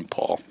from Logan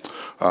Paul,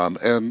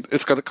 and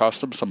it's going to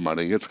cost him some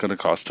money. It's going to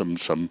cost him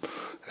some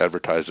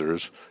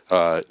advertisers.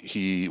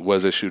 He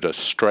was issued a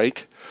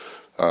strike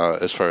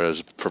as far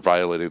as for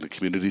violating the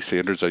community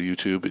standards on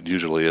YouTube. And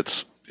usually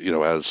it's,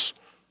 as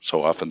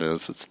so often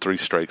is, it's 3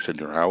 strikes and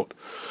you're out.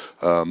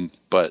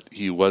 But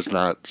he was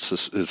not,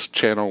 his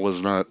channel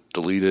was not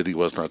deleted. He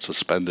was not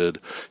suspended.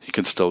 He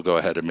can still go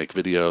ahead and make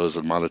videos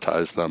and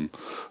monetize them.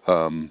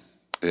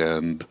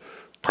 And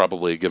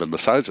probably given the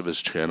size of his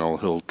channel,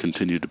 he'll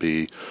continue to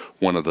be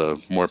one of the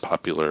more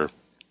popular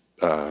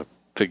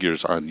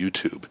figures on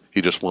YouTube.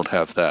 He just won't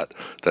have that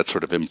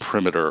sort of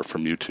imprimatur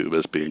from YouTube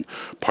as being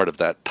part of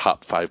that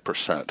top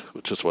 5%,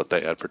 which is what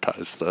they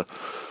advertise the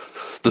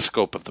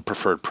scope of the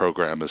preferred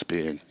program as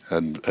being,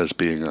 and as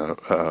being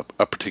a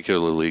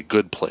particularly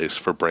good place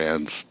for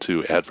brands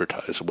to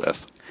advertise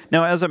with.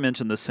 Now, as I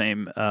mentioned, the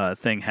same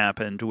thing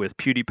happened with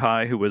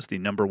PewDiePie, who was the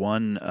number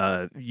one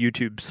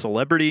YouTube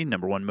celebrity,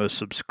 number one most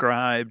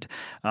subscribed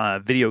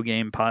video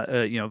game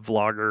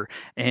vlogger,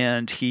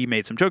 and he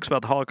made some jokes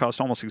about the Holocaust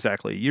almost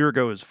exactly a year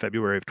ago. It was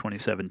February of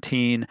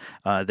 2017.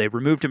 They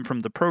removed him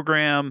from the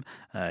program.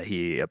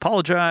 He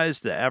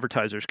apologized. The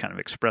advertisers kind of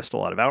expressed a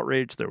lot of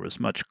outrage. There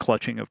was much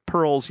clutching of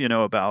pearls,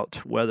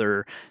 about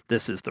whether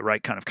this is the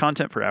right kind of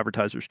content for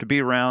advertisers to be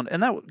around,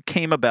 and that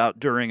came about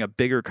during a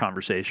bigger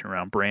conversation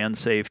around brand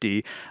safety.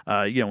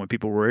 When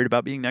people were worried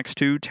about being next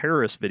to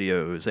terrorist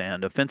videos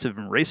and offensive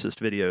and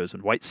racist videos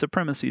and white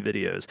supremacy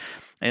videos.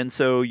 And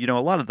so, a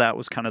lot of that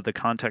was kind of the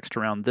context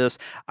around this.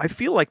 I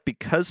feel like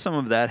because some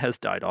of that has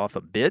died off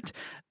a bit,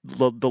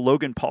 the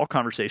Logan Paul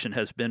conversation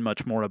has been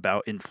much more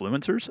about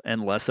influencers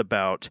and less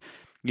about,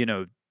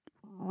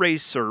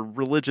 race or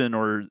religion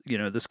or,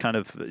 this kind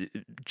of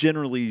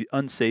generally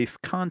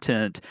unsafe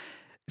content.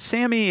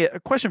 Sammy, a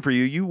question for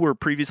you. You were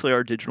previously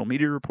our digital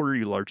media reporter.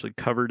 You largely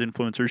covered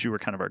influencers. You were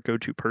kind of our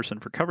go-to person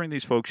for covering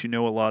these folks. You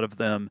know a lot of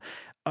them.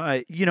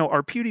 Are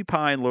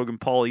PewDiePie and Logan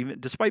Paul, even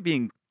despite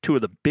being two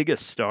of the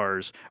biggest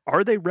stars,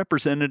 are they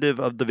representative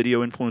of the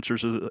video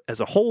influencers as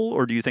a whole,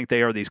 or do you think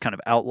they are these kind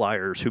of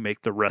outliers who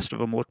make the rest of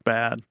them look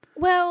bad?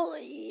 Well,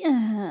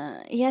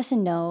 yes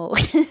and no.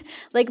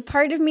 Like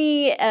part of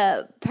me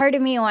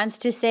wants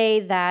to say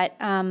that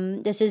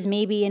this is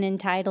maybe an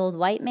entitled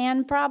white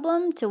man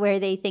problem, to where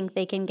they think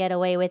they can get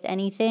away with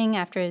anything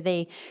after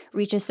they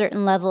reach a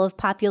certain level of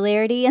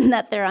popularity, and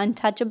that they're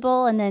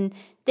untouchable, and then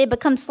they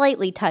become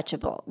slightly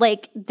touchable.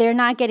 Like they're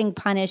not getting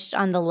punished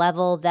on the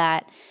level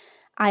that,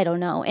 I don't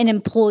know, an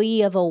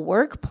employee of a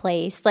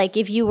workplace. Like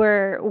if you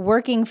were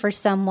working for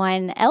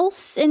someone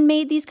else and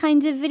made these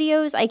kinds of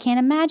videos, I can't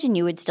imagine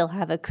you would still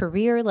have a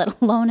career,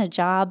 let alone a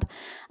job.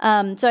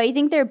 So I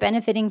think they're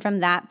benefiting from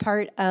that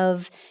part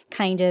of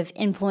kind of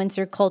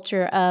influencer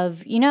culture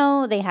of,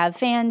 they have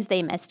fans,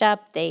 they messed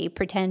up, they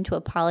pretend to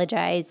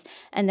apologize,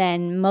 and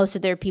then most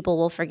of their people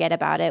will forget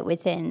about it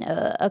within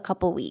a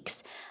couple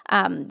weeks.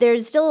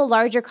 There's still a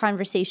larger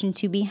conversation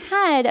to be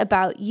had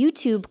about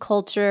YouTube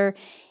culture.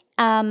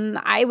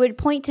 I would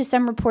point to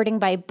some reporting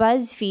by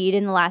BuzzFeed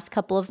in the last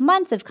couple of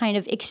months of kind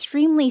of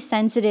extremely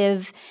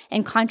sensitive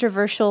and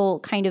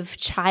controversial kind of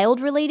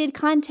child-related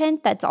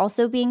content that's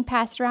also being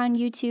passed around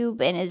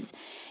YouTube and is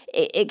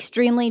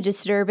extremely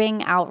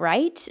disturbing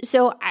outright.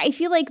 So I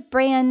feel like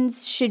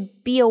brands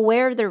should be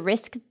aware of the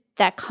risk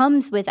that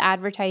comes with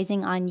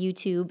advertising on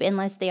YouTube,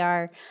 unless they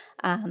are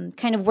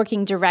kind of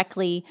working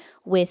directly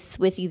with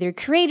either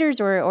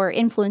creators or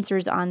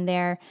influencers on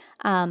there.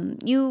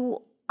 You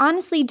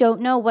honestly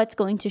don't know what's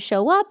going to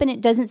show up, and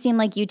it doesn't seem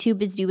like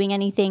YouTube is doing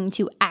anything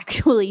to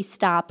actually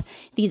stop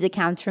these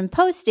accounts from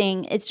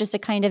posting. It's just a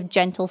kind of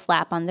gentle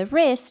slap on the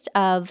wrist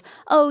of,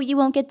 oh, you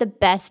won't get the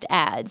best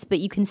ads, but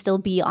you can still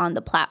be on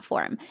the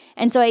platform.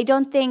 And so I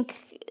don't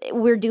think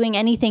we're doing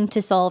anything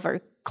to solve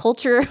our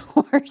culture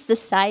or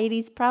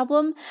society's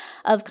problem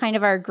of kind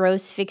of our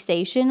gross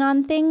fixation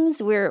on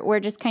things. We're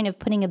just kind of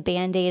putting a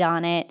Band-Aid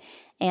on it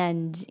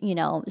and,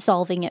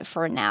 solving it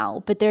for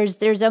now. But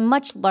there's a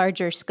much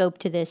larger scope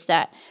to this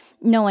that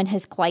no one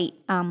has quite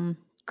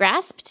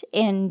grasped.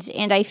 And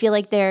I feel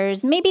like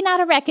there's maybe not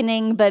a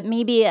reckoning, but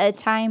maybe a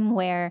time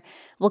where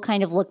we'll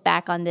kind of look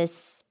back on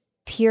this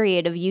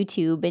period of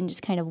YouTube and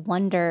just kind of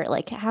wonder,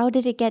 like, how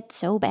did it get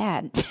so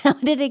bad? How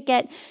did it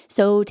get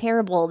so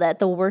terrible that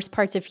the worst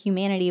parts of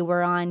humanity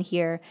were on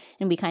here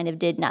and we kind of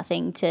did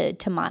nothing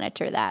to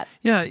monitor that?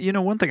 Yeah,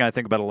 one thing I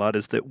think about a lot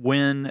is that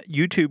when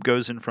YouTube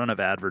goes in front of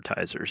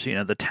advertisers,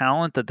 the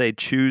talent that they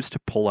choose to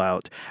pull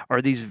out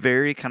are these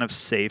very kind of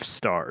safe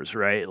stars,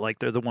 right? Like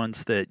they're the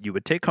ones that you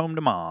would take home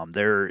to mom.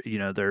 They're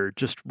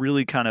just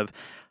really kind of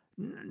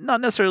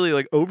not necessarily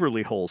like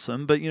overly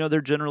wholesome, but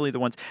they're generally the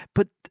ones.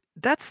 But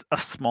that's a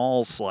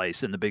small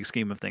slice in the big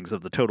scheme of things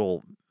of the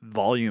total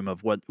volume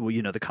of what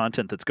the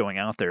content that's going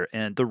out there.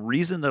 And the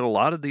reason that a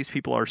lot of these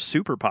people are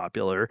super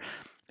popular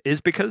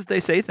is because they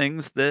say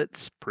things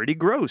that's pretty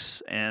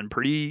gross and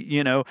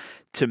pretty,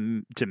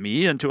 to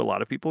me and to a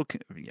lot of people,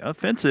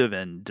 offensive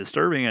and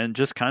disturbing and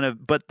just kind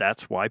of, but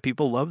that's why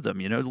people love them.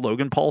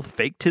 Logan Paul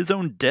faked his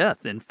own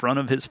death in front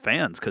of his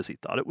fans because he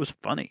thought it was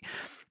funny.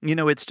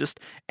 It's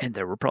just, and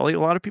there were probably a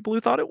lot of people who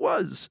thought it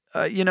was,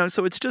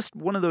 so it's just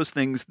one of those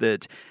things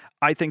that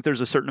I think there's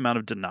a certain amount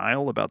of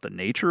denial about the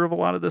nature of a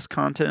lot of this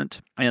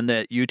content, and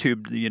that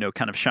YouTube,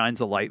 kind of shines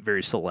a light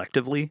very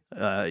selectively,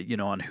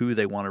 on who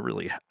they want to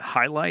really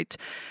highlight.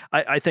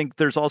 I think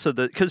there's also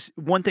because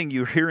one thing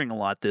you're hearing a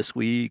lot this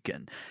week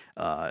and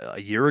a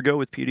year ago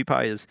with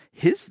PewDiePie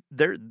is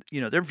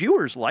their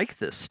viewers like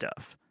this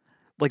stuff.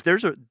 Like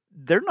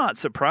they're not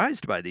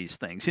surprised by these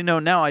things.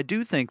 Now I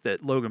do think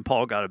that Logan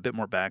Paul got a bit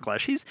more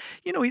backlash. He's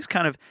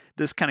kind of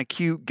this kind of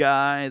cute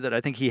guy that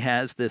I think he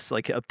has this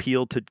like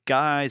appeal to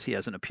guys. He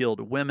has an appeal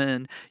to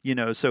women,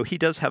 so he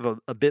does have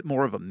a bit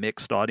more of a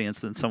mixed audience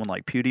than someone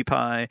like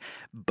PewDiePie.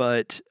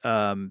 But,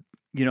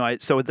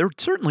 so there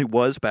certainly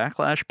was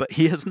backlash, but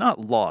he has not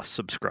lost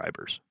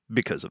subscribers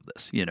because of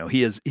this.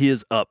 He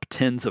is up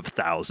tens of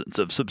thousands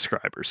of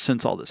subscribers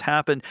since all this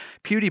happened.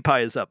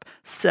 PewDiePie is up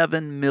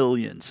 7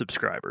 million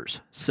subscribers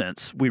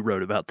since we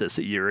wrote about this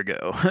a year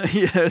ago.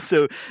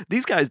 So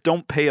these guys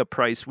don't pay a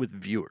price with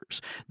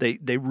viewers. They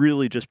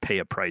really just pay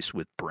a price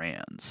with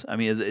brands. I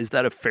mean, is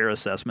that a fair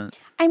assessment?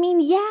 I mean,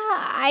 yeah,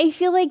 I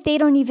feel like they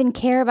don't even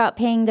care about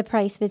paying the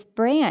price with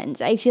brands.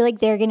 I feel like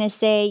they're going to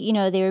say,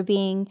 they were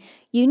being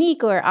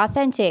unique or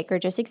authentic or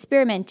just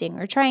experimenting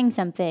or trying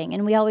something.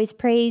 And we always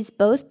praise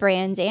both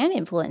brands and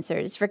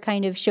influencers for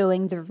kind of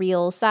showing the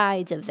real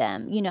sides of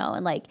them,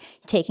 and like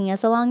taking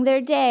us along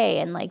their day.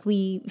 And like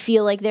we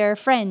feel like they're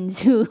friends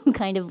who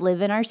kind of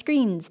live in our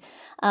screens.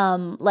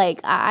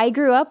 Like I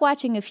grew up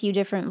watching a few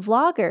different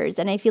vloggers,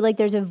 and I feel like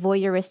there's a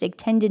voyeuristic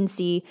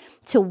tendency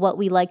to what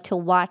we like to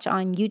watch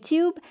on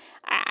YouTube.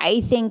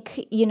 I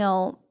think,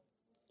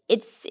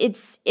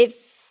 it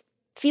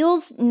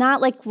feels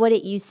not like what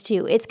it used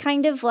to. It's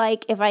kind of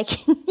like, if I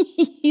can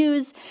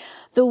use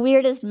the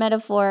weirdest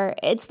metaphor,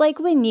 it's like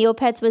when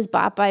Neopets was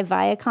bought by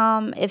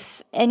Viacom,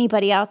 if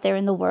anybody out there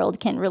in the world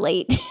can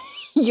relate.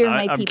 you're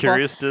my people. I'm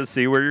curious to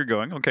see where you're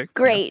going. Okay.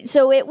 Great.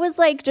 So it was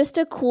like just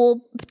a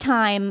cool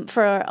time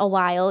for a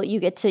while. You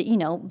get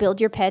to, build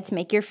your pets,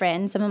 make your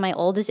friends. Some of my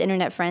oldest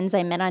internet friends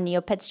I met on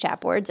Neopets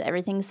chat boards.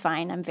 Everything's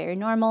fine. I'm very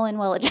normal and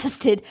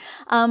well-adjusted.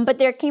 But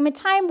there came a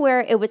time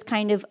where it was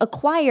kind of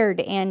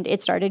acquired and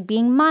it started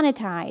being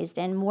monetized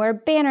and more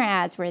banner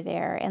ads were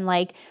there. And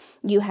like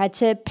you had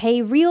to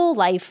pay real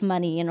life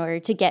money in order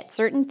to get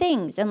certain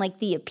things. And like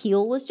the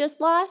appeal was just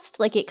lost.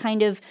 Like it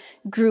kind of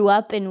grew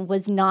up and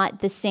was not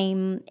the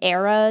same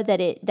era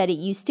that it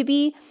used to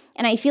be.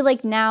 And I feel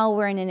like now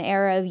we're in an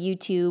era of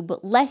YouTube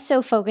less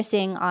so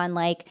focusing on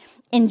like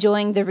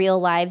enjoying the real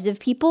lives of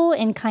people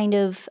and kind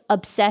of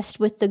obsessed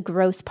with the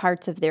gross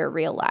parts of their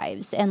real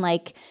lives. And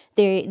like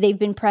they've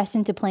been pressed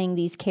into playing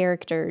these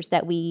characters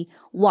that we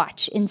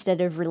watch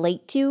instead of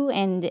relate to.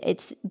 And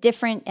it's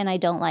different and I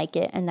don't like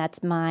it. And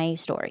that's my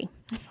story.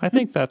 I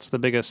think that's the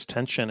biggest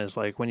tension is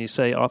like when you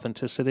say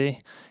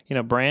authenticity,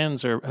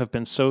 brands have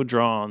been so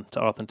drawn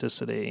to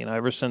authenticity,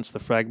 ever since the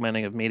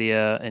fragmenting of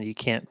media and you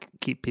can't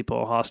keep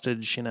people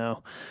hostage,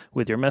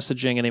 with your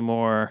messaging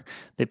anymore.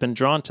 They've been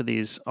drawn to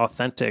these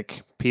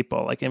authentic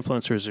people. Like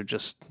influencers are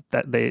just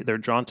that they're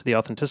drawn to the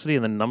authenticity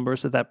and the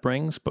numbers that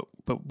brings. But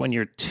when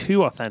you're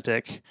too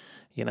authentic,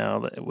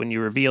 when you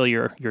reveal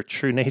your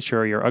true nature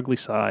or your ugly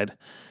side,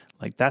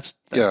 like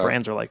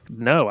brands are like,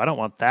 no, I don't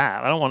want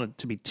that. I don't want it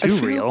to be too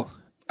real.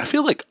 I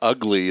feel like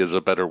ugly is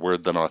a better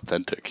word than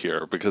authentic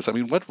here because,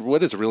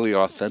 what is really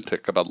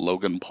authentic about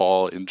Logan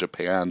Paul in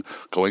Japan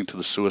going to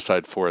the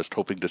suicide forest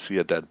hoping to see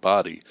a dead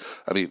body?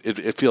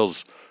 It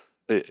feels,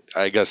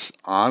 I guess,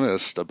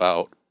 honest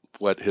about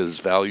what his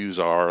values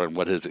are and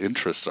what his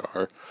interests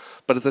are.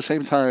 But at the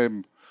same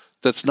time,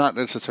 that's not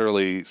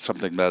necessarily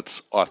something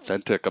that's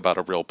authentic about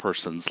a real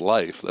person's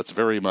life. That's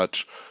very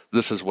much,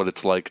 this is what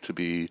it's like to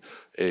be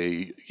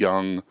a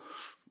young,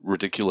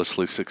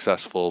 ridiculously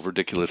successful,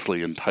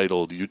 ridiculously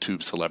entitled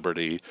YouTube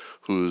celebrity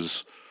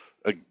who's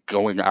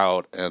going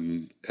out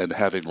and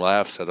having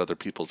laughs at other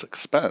people's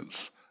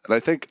expense. And I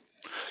think,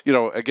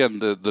 again,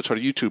 the sort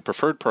of YouTube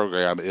Preferred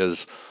program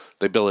is,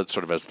 they bill it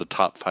sort of as the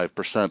top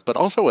 5%, but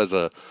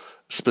also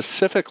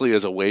specifically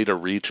as a way to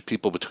reach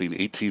people between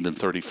 18 and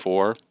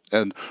 34.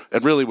 And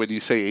really, when you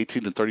say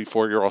 18 and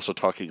 34, you're also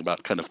talking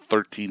about kind of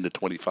 13 to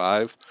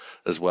 25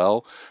 as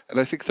well. And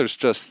I think there's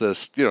just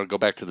this, go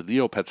back to the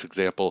Neopets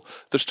example,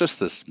 there's just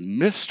this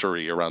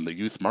mystery around the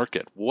youth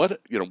market. What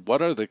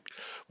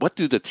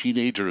do the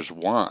teenagers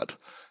want?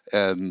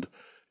 And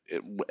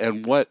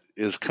what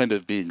is kind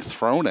of being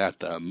thrown at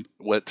them,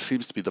 what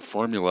seems to be the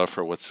formula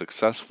for what's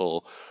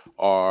successful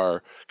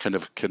are kind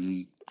of,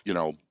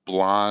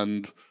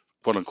 blonde,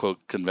 quote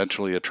unquote,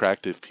 conventionally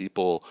attractive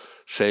people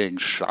saying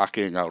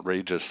shocking,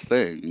 outrageous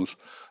things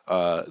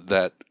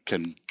that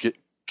can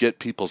get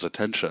people's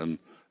attention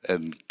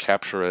and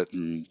capture it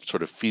and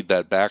sort of feed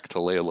that back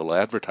to lay a little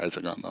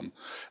advertising on them.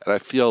 And I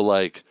feel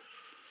like,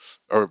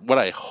 or what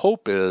I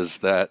hope is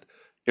that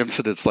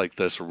incidents like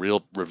this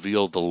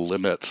reveal the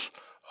limits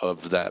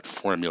of that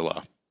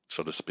formula,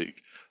 so to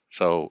speak.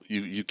 So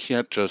you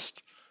can't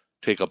just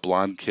take a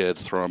blonde kid,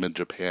 throw him in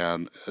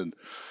Japan, and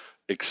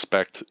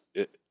expect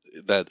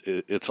that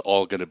it's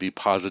all going to be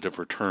positive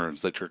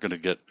returns, that you're going to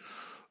get,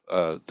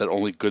 that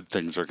only good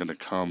things are going to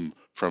come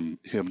from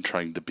him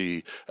trying to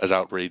be as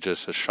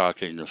outrageous, as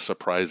shocking, as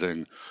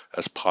surprising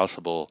as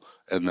possible,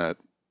 and that,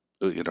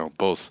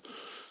 both.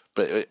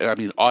 But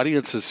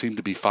audiences seem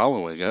to be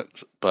following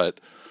it,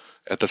 but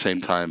at the same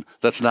time,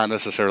 that's not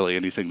necessarily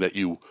anything that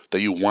you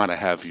want to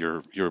have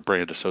your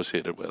brand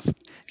associated with.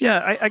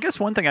 Yeah, I guess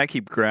one thing I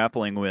keep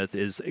grappling with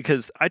is,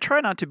 because I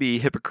try not to be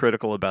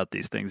hypocritical about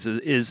these things,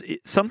 is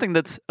something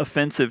that's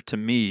offensive to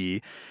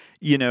me,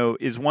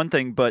 is one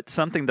thing, but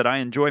something that I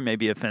enjoy may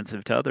be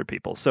offensive to other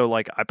people. So,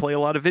 like, I play a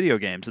lot of video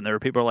games, and there are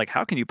people who are like,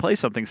 how can you play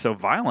something so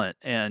violent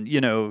and,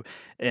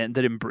 and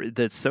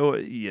that's so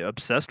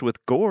obsessed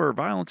with gore or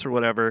violence or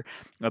whatever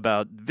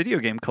about video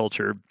game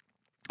culture?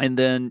 And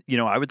then,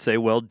 I would say,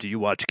 well, do you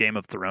watch Game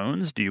of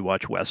Thrones? Do you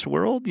watch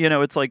Westworld?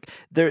 It's like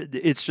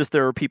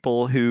there are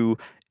people who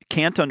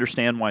can't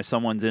understand why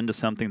someone's into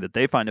something that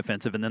they find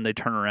offensive, and then they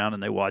turn around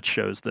and they watch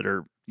shows that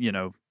are,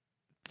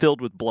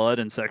 filled with blood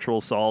and sexual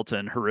assault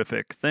and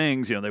horrific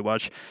things. They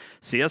watch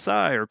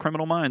CSI or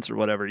Criminal Minds or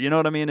whatever. You know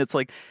what I mean? It's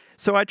like,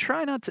 so I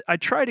try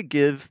to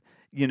give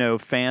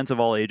fans of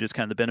all ages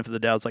kind of the benefit of the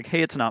doubt. It's like,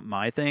 hey, it's not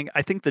my thing.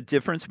 I think the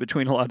difference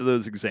between a lot of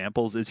those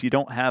examples is you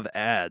don't have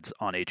ads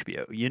on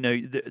HBO.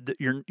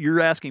 You're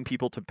asking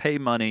people to pay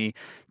money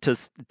to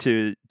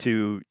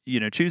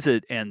choose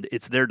it, and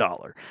it's their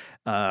dollar.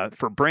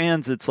 For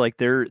brands, it's like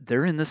they're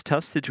in this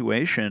tough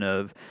situation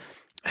of,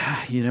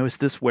 is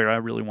this where I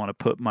really want to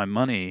put my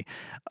money?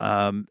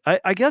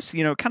 I guess,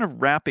 kind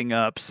of wrapping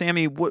up,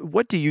 Sammy,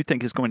 what do you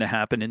think is going to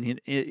happen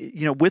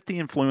with the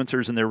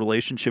influencers and their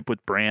relationship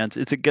with brands?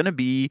 Is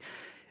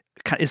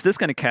this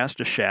going to cast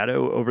a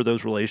shadow over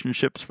those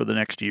relationships for the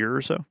next year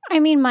or so?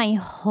 My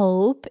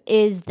hope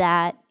is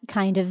that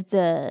kind of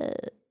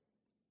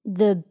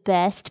the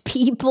best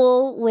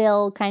people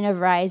will kind of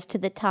rise to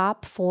the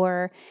top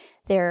for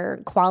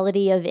their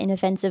quality of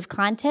inoffensive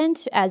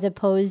content as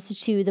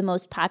opposed to the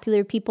most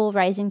popular people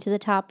rising to the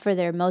top for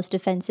their most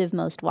offensive,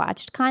 most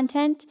watched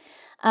content.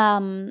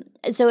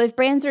 So if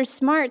brands are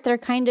smart, they're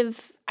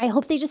I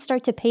hope they just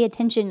start to pay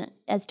attention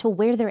as to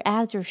where their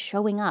ads are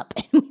showing up.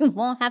 And we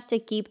won't have to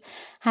keep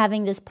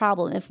having this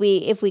problem. If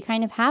we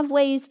kind of have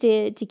ways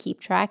to keep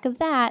track of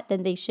that,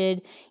 then they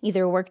should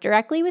either work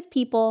directly with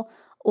people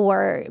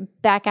or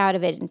back out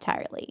of it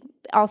entirely.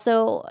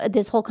 Also,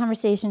 this whole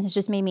conversation has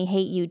just made me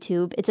hate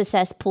YouTube. It's a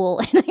cesspool,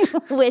 and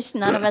I wish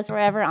none of us were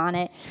ever on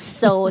it.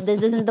 So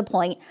this isn't the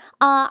point.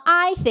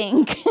 I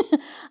think,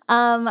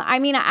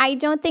 I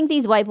don't think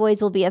these white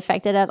boys will be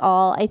affected at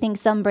all. I think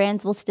some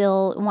brands will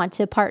still want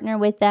to partner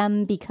with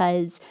them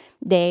because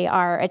they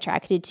are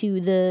attracted to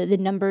the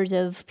numbers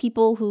of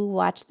people who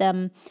watch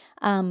them.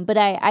 But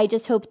I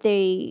just hope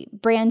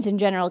brands in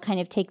general kind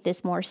of take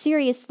this more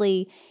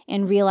seriously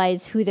and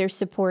realize who they're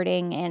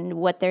supporting and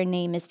what their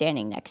name is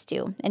standing next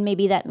to. And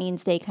maybe that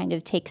means they kind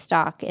of take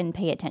stock and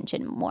pay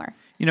attention more.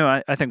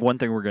 I think one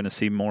thing we're going to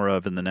see more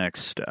of in the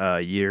next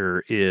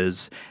year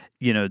is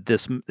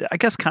this, I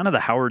guess, kind of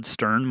the Howard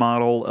Stern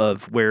model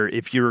of where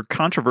if you're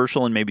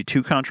controversial and maybe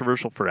too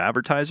controversial for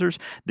advertisers,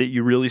 that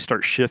you really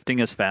start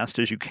shifting as fast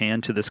as you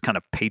can to this kind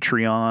of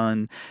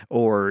Patreon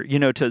or,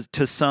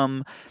 to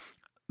some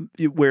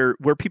where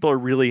people are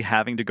really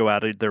having to go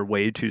out of their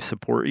way to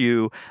support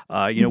you.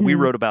 We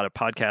wrote about a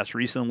podcast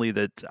recently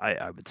that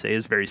I would say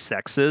is very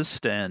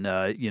sexist, and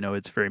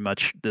it's very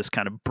much this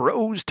kind of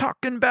bros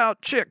talking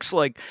about chicks.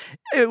 Like,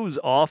 it was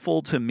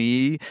awful to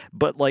me,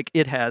 but like,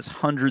 it has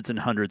hundreds and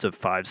hundreds of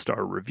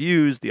 5-star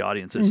reviews. The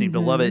audiences seem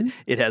to love it.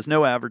 It has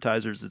no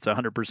advertisers. It's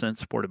 100%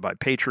 supported by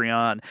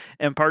Patreon.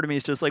 And part of me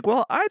is just like,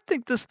 well, I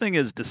think this thing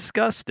is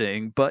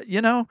disgusting, but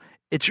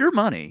it's your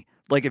money.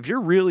 Like, if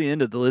you're really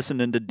into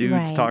listening to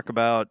dudes talk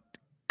about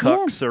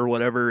cucks or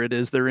whatever it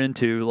is they're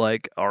into,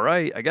 like, all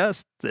right, I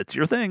guess it's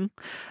your thing.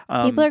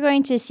 People are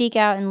going to seek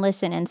out and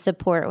listen and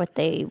support what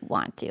they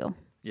want to.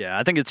 Yeah,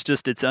 I think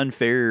it's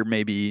unfair.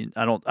 Maybe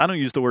I don't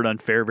use the word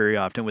unfair very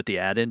often with the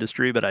ad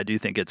industry, but I do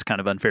think it's kind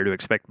of unfair to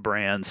expect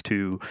brands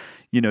to,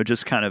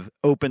 just kind of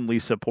openly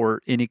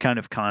support any kind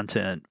of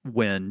content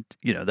when,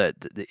 that,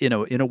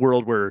 in a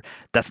world where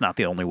that's not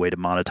the only way to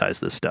monetize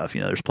this stuff.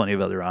 There's plenty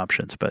of other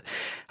options, but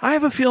I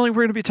have a feeling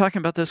we're going to be talking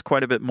about this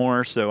quite a bit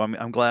more. So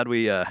I'm glad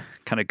we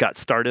kind of got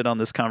started on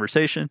this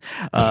conversation.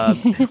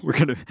 We're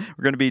going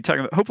to be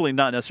talking about, hopefully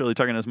not necessarily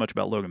talking as much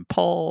about Logan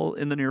Paul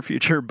in the near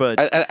future, but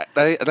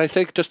I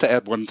think, just to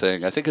add one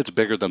thing, I think it's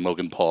bigger than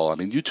Logan Paul. I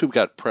mean, YouTube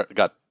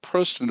got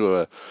pressed into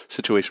a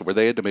situation where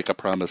they had to make a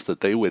promise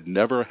that they would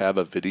never have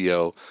a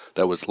video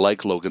that was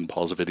like Logan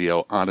Paul's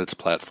video on its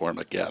platform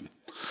again.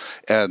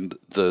 And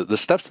the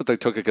steps that they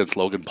took against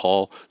Logan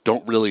Paul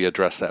don't really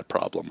address that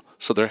problem.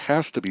 So there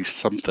has to be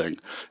something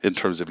in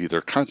terms of either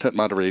content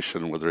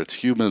moderation, whether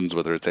it's humans,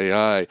 whether it's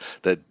AI,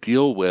 that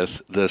deal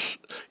with this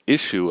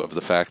issue of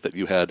the fact that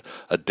you had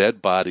a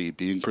dead body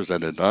being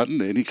presented not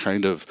in any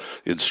kind of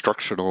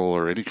instructional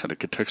or any kind of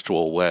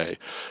contextual way.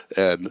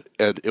 And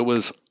it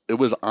was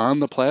on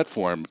the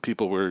platform.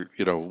 People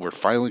were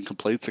filing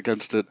complaints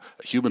against it.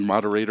 A human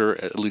moderator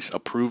at least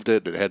approved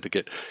it. It had to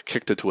get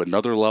kicked into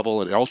another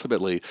level. And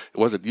ultimately, it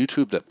wasn't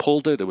YouTube that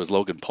pulled it. It was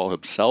Logan Paul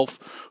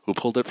himself who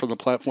pulled it from the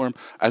platform.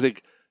 I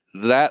think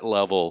that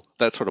level,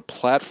 that sort of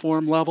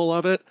platform level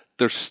of it,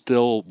 there's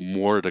still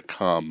more to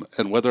come.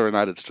 And whether or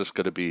not it's just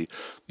going to be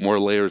more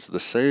layers of the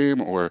same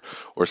or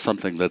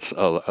something that's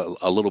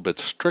a little bit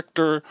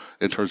stricter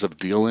in terms of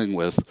dealing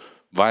with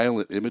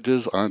violent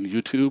images on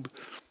YouTube,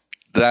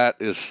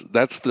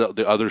 that's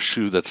the other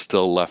shoe that's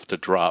still left to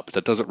drop.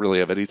 That doesn't really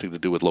have anything to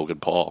do with Logan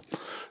Paul. It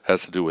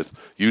has to do with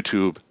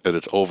YouTube and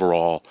its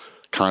overall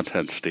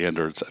content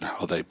standards and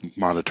how they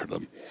monitor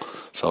them.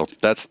 So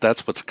that's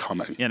what's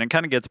coming. Yeah, and it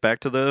kind of gets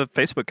back to the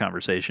Facebook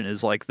conversation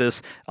is like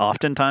this.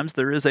 Oftentimes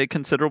there is a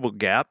considerable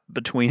gap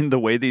between the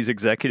way these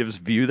executives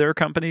view their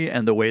company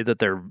and the way that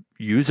their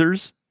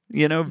users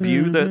view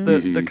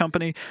the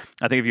company.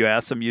 I think if you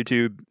ask some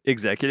YouTube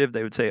executive,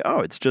 they would say, oh,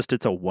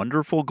 it's a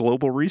wonderful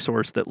global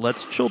resource that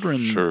lets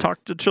children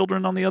talk to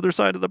children on the other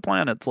side of the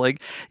planet. It's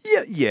like,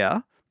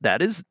 yeah,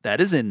 that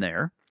is in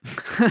there.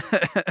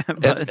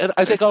 and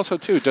I think also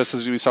too, just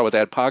as we saw with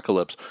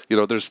Adpocalypse,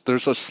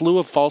 there's a slew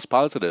of false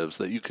positives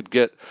that you could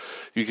get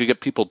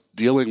people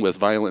dealing with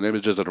violent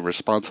images in a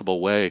responsible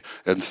way,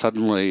 and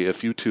suddenly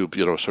if YouTube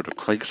sort of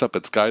cranks up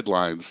its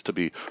guidelines to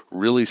be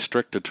really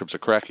strict in terms of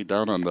cracking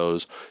down on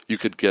those, you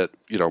could get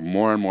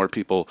more and more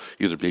people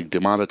either being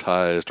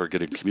demonetized or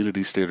getting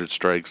community standard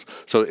strikes.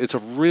 So it's a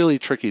really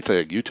tricky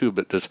thing.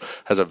 YouTube just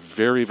has a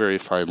very, very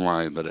fine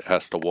line that it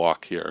has to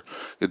walk here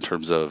in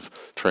terms of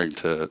trying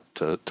to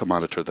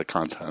monitor the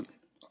content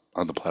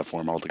on the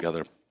platform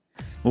altogether.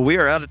 Well, we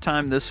are out of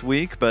time this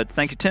week, but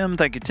thank you, Tim.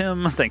 Thank you,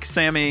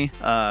 Sammy.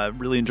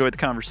 Really enjoyed the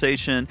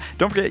conversation.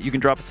 Don't forget, you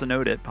can drop us a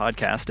note at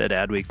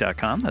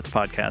podcast@adweek.com. That's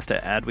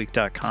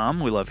podcast@adweek.com.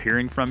 We love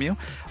hearing from you.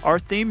 Our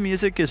theme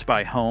music is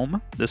by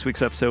Home. This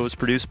week's episode was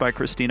produced by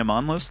Christina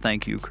Monlos.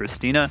 Thank you,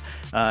 Christina.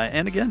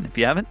 And again, if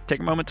you haven't,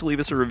 take a moment to leave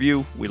us a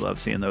review. We love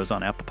seeing those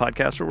on Apple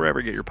Podcasts or wherever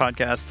you get your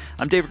podcasts.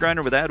 I'm David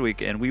Griner with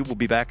Adweek, and we will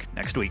be back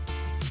next week.